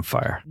goes on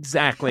fire.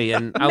 Exactly.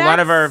 And a lot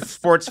of our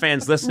sports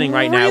fans listening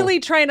right now. Really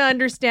trying to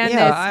understand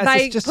this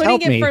by just putting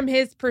help it me. from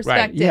his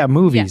perspective. Yeah,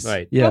 movies.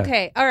 Right. Yeah.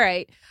 Okay. All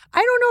right.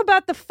 I don't know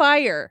about the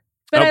fire.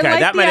 But Okay, I like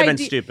that the might have been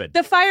idea. stupid.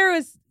 The fire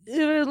was.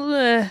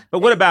 But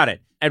what about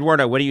it?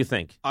 Eduardo, what do you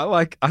think? I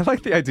like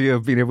the idea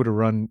of being able to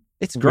run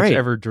It's great.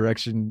 whichever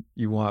direction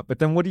you want. But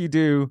then what do you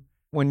do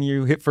when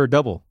you hit for a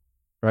double,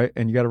 right?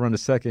 And you got to run to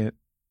second.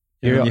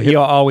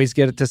 You'll always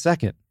get it to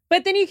second.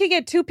 But then you could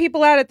get two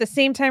people out at the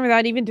same time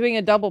without even doing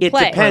a double It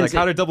play. depends. Like,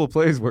 how do double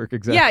plays work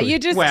exactly? Yeah, you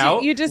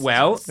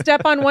just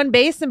step on one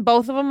base and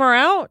both of them are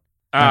out.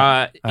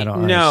 I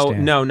don't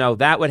understand. No.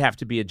 That would have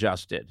to be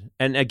adjusted.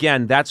 And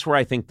again, that's where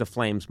I think the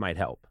flames might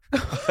help.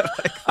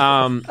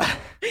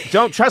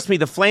 Don't trust me.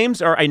 The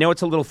flames are. I know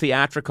it's a little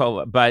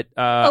theatrical, but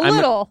A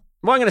little.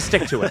 I'm going to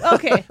stick to it.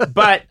 Okay.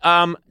 But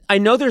I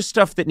know there's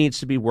stuff that needs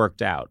to be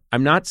worked out.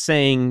 I'm not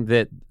saying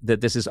that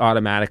this is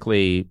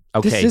automatically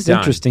okay. This is done.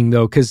 interesting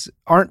though, because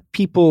aren't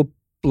people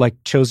like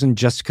chosen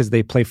just because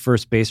they play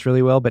first base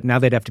really well? But now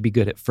they'd have to be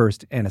good at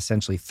first and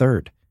essentially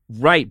third.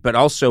 Right, but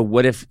also,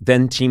 what if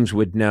then teams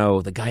would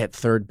know the guy at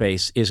third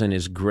base isn't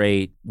as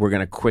great? We're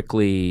going to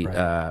quickly,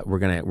 we're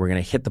going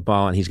to hit the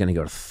ball, and he's going to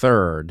go to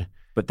third.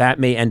 But that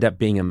may end up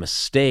being a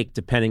mistake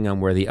depending on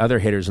where the other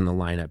hitters in the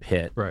lineup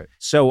hit. Right.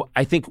 So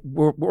I think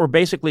we're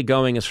basically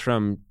going as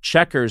from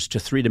checkers to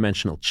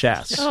three-dimensional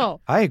chess. Oh,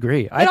 I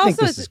agree. I think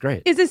this is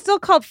great. Is it still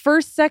called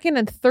first, second,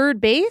 and third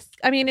base?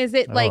 I mean, is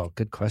it like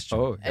good question.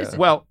 Oh, yeah.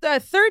 Well,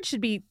 third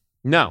should be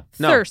no,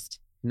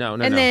 thirst, no,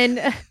 and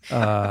then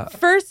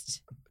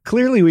first.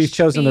 Clearly, we've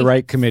chosen the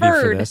right committee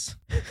for third. this.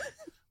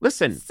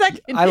 Listen, Second.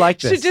 I like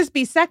this. Should just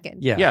be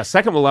second. Yeah.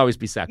 second will always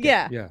be second.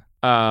 Yeah.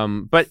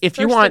 But if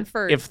you First want, and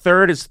first. if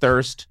third is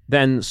thirst,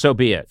 then so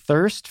be it.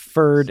 Thirst,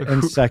 third,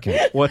 and second.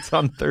 What's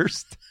on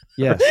thirst?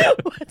 Yes.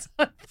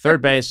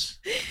 Third base,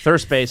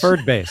 first base,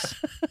 Third base.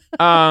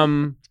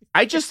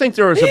 I just think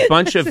there was a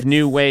bunch of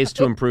new ways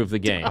to improve the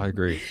game. I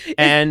agree.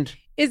 And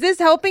Is this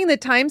helping the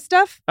time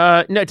stuff?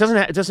 no, it doesn't.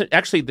 It doesn't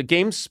actually. The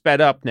game's sped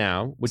up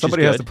now, which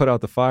Somebody is good. has to put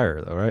out the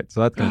fire, though, right?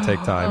 So that's going to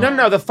take time.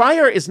 No. The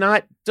fire is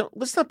not.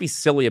 Let's not be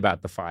silly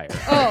about the fire.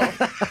 Oh,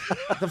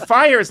 The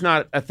fire is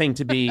not a thing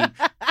to be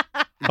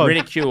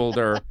ridiculed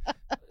or.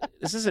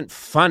 This isn't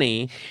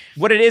funny.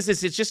 What it is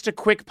it's just a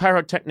quick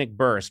pyrotechnic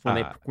burst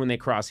when they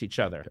cross each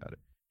other. Got it.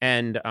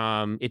 And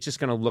it's just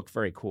going to look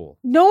very cool.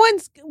 no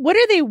one's. What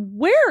are they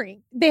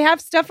wearing? They have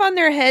stuff on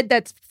their head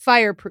that's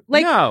fireproof.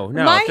 Like No,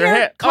 my their hair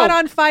hair- caught oh.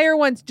 on fire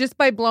once just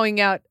by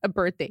blowing out a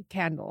birthday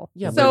candle.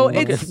 Yeah, so but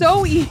look it's at-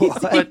 so easy.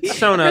 But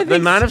Sona, the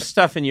amount of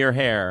stuff in your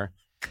hair.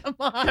 Come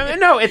on. I mean,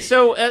 no, it's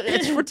so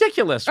it's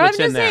ridiculous. I'm What's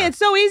in just saying there? it's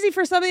so easy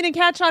for something to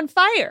catch on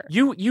fire.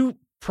 You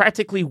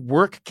practically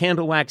work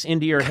candle wax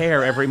into your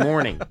hair every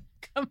morning.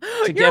 You're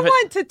give it-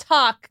 one to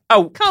talk.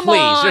 Oh, Come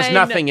please! There's on.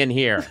 nothing in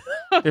here.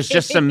 There's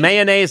just some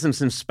mayonnaise and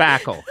some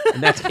spackle,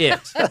 and that's it.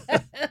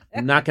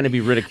 I'm not going to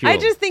be ridiculed. I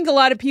just think a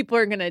lot of people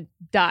are going to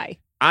die.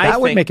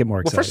 That would make it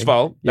more Well, first of exciting.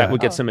 all, that Yeah. would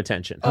get some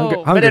attention. Oh.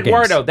 But Hunger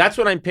Eduardo, Games. that's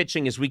what I'm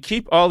pitching: is we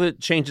keep all the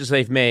changes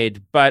they've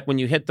made, but when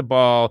you hit the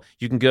ball,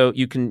 you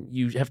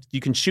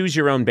can choose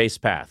your own base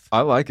path.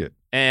 I like it.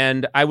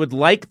 And I would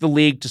like the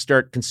league to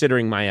start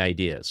considering my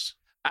ideas.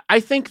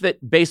 I think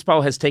that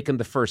baseball has taken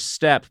the first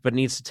step, but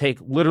needs to take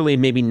literally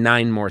maybe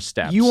 9 more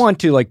steps. You want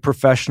to, like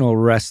professional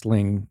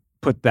wrestling,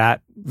 put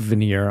that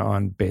veneer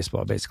on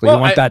baseball, basically. Well,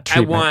 you want that I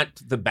treatment.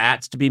 want the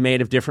bats to be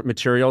made of different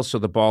materials so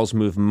the balls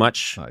move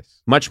much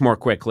more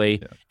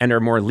quickly and are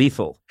more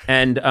lethal.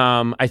 And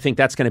I think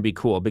that's going to be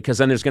cool because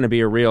then there's going to be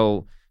a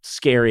real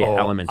scary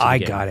element to the I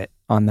game. got it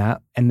on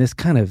that. And this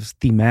kind of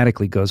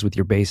thematically goes with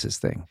your bases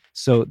thing.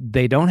 So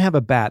they don't have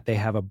a bat, they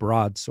have a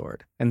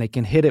broadsword. And they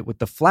can hit it with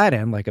the flat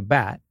end like a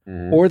bat,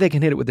 or they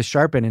can hit it with the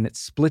sharp end and it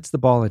splits the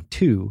ball in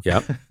 2.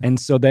 Yep. And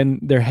so then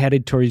they're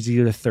headed towards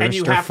either thirst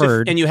or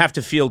third. And you have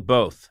to field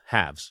both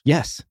halves.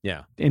 Yes.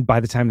 Yeah. And by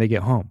the time they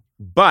get home.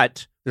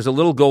 But there's a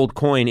little gold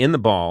coin in the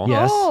ball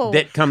Yes. Oh.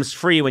 that comes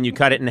free when you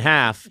cut it in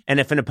half. And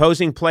if an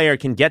opposing player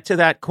can get to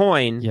that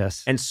coin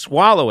and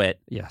swallow it,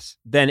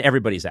 then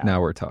everybody's out.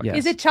 Now we're talking.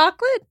 Is it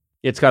chocolate?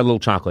 It's got a little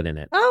chocolate in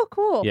it. Oh,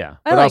 cool. Yeah.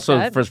 I But like also,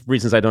 that. for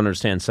reasons I don't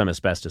understand, some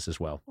asbestos as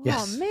well.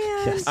 Oh,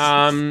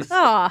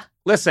 man.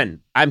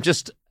 Listen, I'm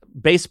just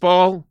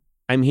baseball.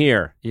 I'm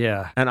here.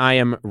 Yeah. And I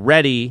am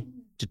ready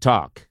to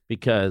talk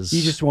because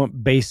You just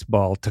want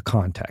baseball to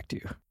contact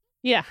you.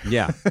 Yeah.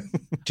 yeah.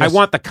 I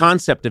want the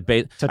concept of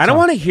baseball. I don't talk.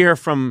 want to hear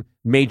from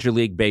Major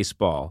League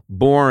Baseball.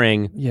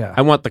 Boring. Yeah.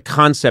 I want the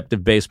concept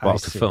of baseball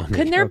to fill me.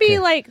 Couldn't there be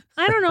like,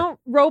 I don't know,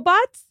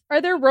 robots?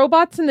 Are there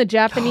robots in the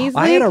Japanese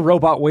I league? had a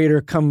robot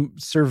waiter come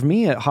serve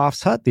me at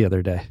Hoff's Hut the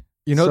other day.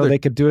 You know, so they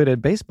could do it at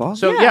baseball.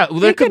 So Yeah,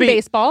 there it could be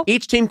baseball.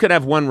 Each team could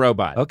have one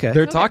robot. Okay.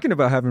 they're talking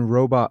about having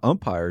robot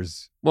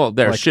umpires. Well,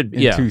 there like, should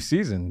in be 2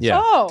 seasons. Yeah.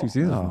 Oh. 2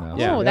 seasons from now.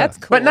 Yeah. Oh, that's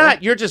cool. But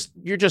not you're just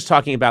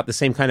talking about the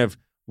same kind of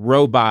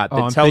robot that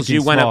I'm tells you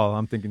thinking when small.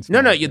 I'm thinking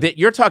small. No,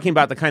 you're talking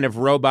about the kind of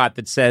robot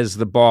that says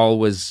the ball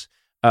was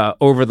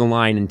over the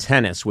line in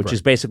tennis, which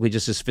is basically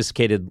just a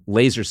sophisticated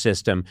laser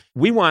system.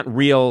 We want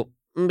real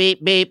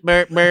beep beep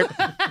burp burp.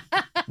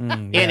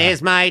 It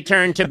is my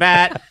turn to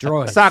bat.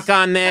 Droids. Suck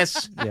on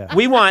this. Yeah.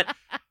 We want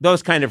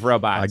those kind of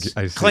robots.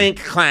 I see.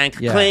 Clink clank,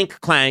 Yeah. clink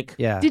clank.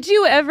 Yeah. Did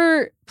you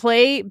ever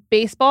play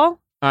baseball?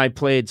 I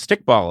played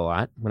stickball a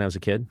lot when I was a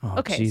kid. Oh,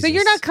 Okay, so Jesus.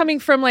 you're not coming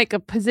from like a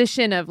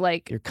position of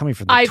like, You're coming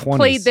from the I've 20s.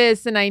 played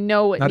this and I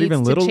know what Not needs even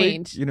to Little League?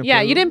 change. You didn't Yeah,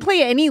 play you didn't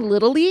play any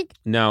Little League?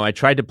 No, I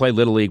tried to play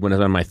Little League when I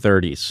was in my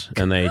 30s,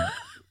 and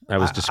I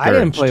was discouraged. I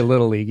didn't play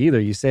Little League either.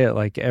 You say it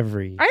like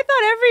every... I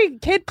thought every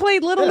kid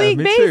played Little Yeah, League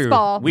me too.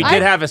 baseball. We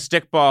did have a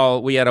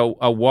stickball. We had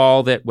a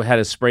wall that had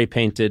a spray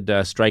painted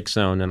strike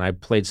zone, and I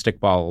played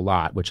stickball a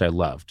lot, which I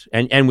loved.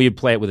 And we would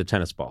play it with a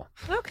tennis ball.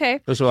 Okay.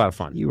 It was a lot of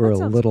fun. You were a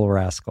sounds- little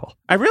rascal.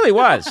 I really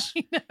was.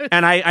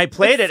 And I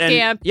played it, and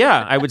Scamp.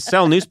 yeah, I would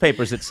sell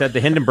newspapers that said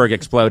the Hindenburg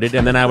exploded,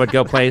 and then I would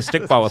go play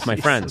stickball with my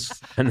friends.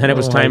 And then it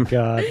was Oh my time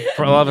God.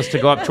 for all of us to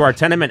go up to our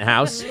tenement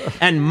house,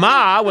 and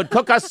Ma would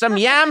cook us some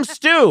yam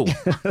stew.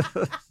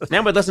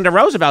 Then we'd listen to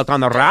Roosevelt on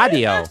the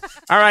radio.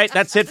 All right,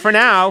 that's it for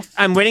now.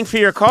 I'm waiting for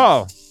your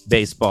call,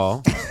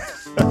 baseball.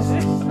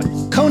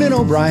 Conan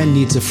O'Brien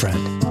Needs a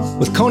Friend.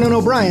 With Conan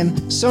O'Brien,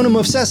 Sonam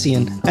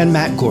Movsesian, and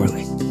Matt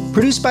Gorley.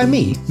 Produced by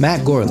me,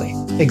 Matt Gorley.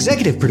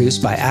 Executive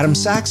produced by Adam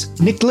Sachs,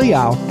 Nick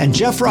Liao, and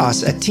Jeff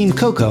Ross at Team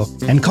Coco,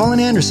 and Colin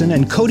Anderson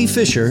and Cody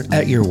Fisher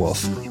at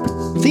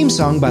Earwolf. Theme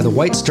song by the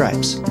White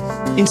Stripes.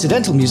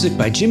 Incidental music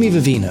by Jimmy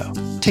Vivino.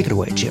 Take it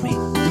away, Jimmy.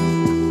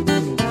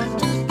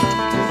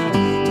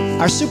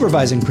 Our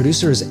supervising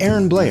producer is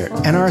Aaron Blair,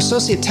 and our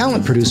associate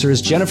talent producer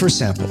is Jennifer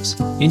Samples.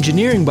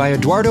 Engineering by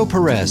Eduardo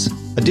Perez.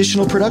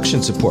 Additional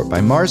production support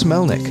by Mars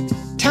Melnick.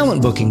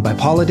 Talent booking by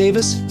Paula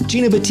Davis,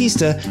 Gina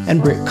Batista,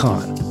 and Britt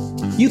Kahn.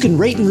 You can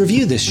rate and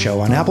review this show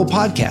on Apple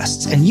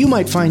Podcasts, and you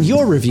might find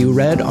your review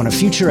read on a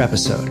future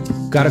episode.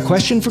 Got a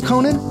question for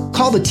Conan?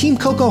 Call the Team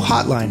Coco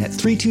hotline at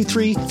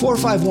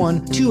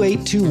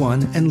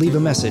 323-451-2821 and leave a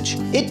message.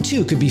 It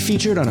too could be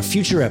featured on a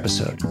future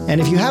episode. And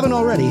if you haven't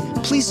already,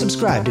 please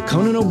subscribe to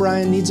Conan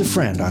O'Brien Needs a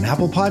Friend on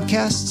Apple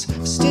Podcasts,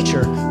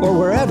 Stitcher, or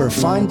wherever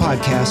fine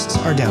podcasts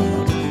are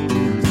downloaded.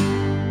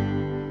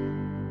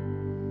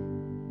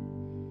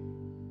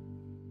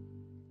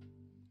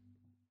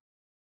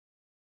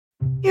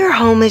 Your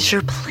home is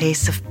your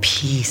place of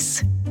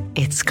peace.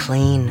 It's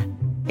clean.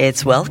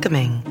 It's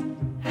welcoming.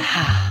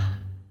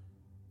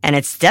 And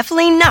it's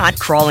definitely not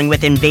crawling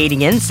with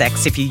invading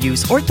insects if you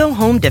use Ortho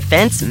Home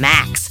Defense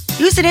Max.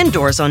 Use it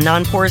indoors on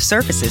non-porous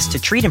surfaces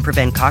to treat and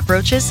prevent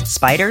cockroaches,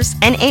 spiders,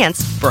 and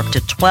ants for up to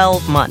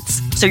 12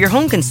 months. So your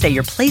home can stay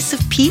your place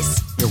of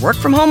peace, your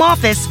work-from-home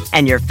office,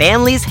 and your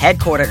family's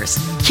headquarters.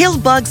 Kill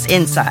bugs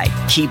inside,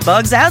 keep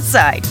bugs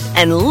outside,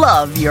 and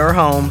love your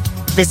home.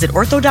 Visit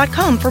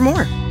ortho.com for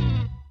more.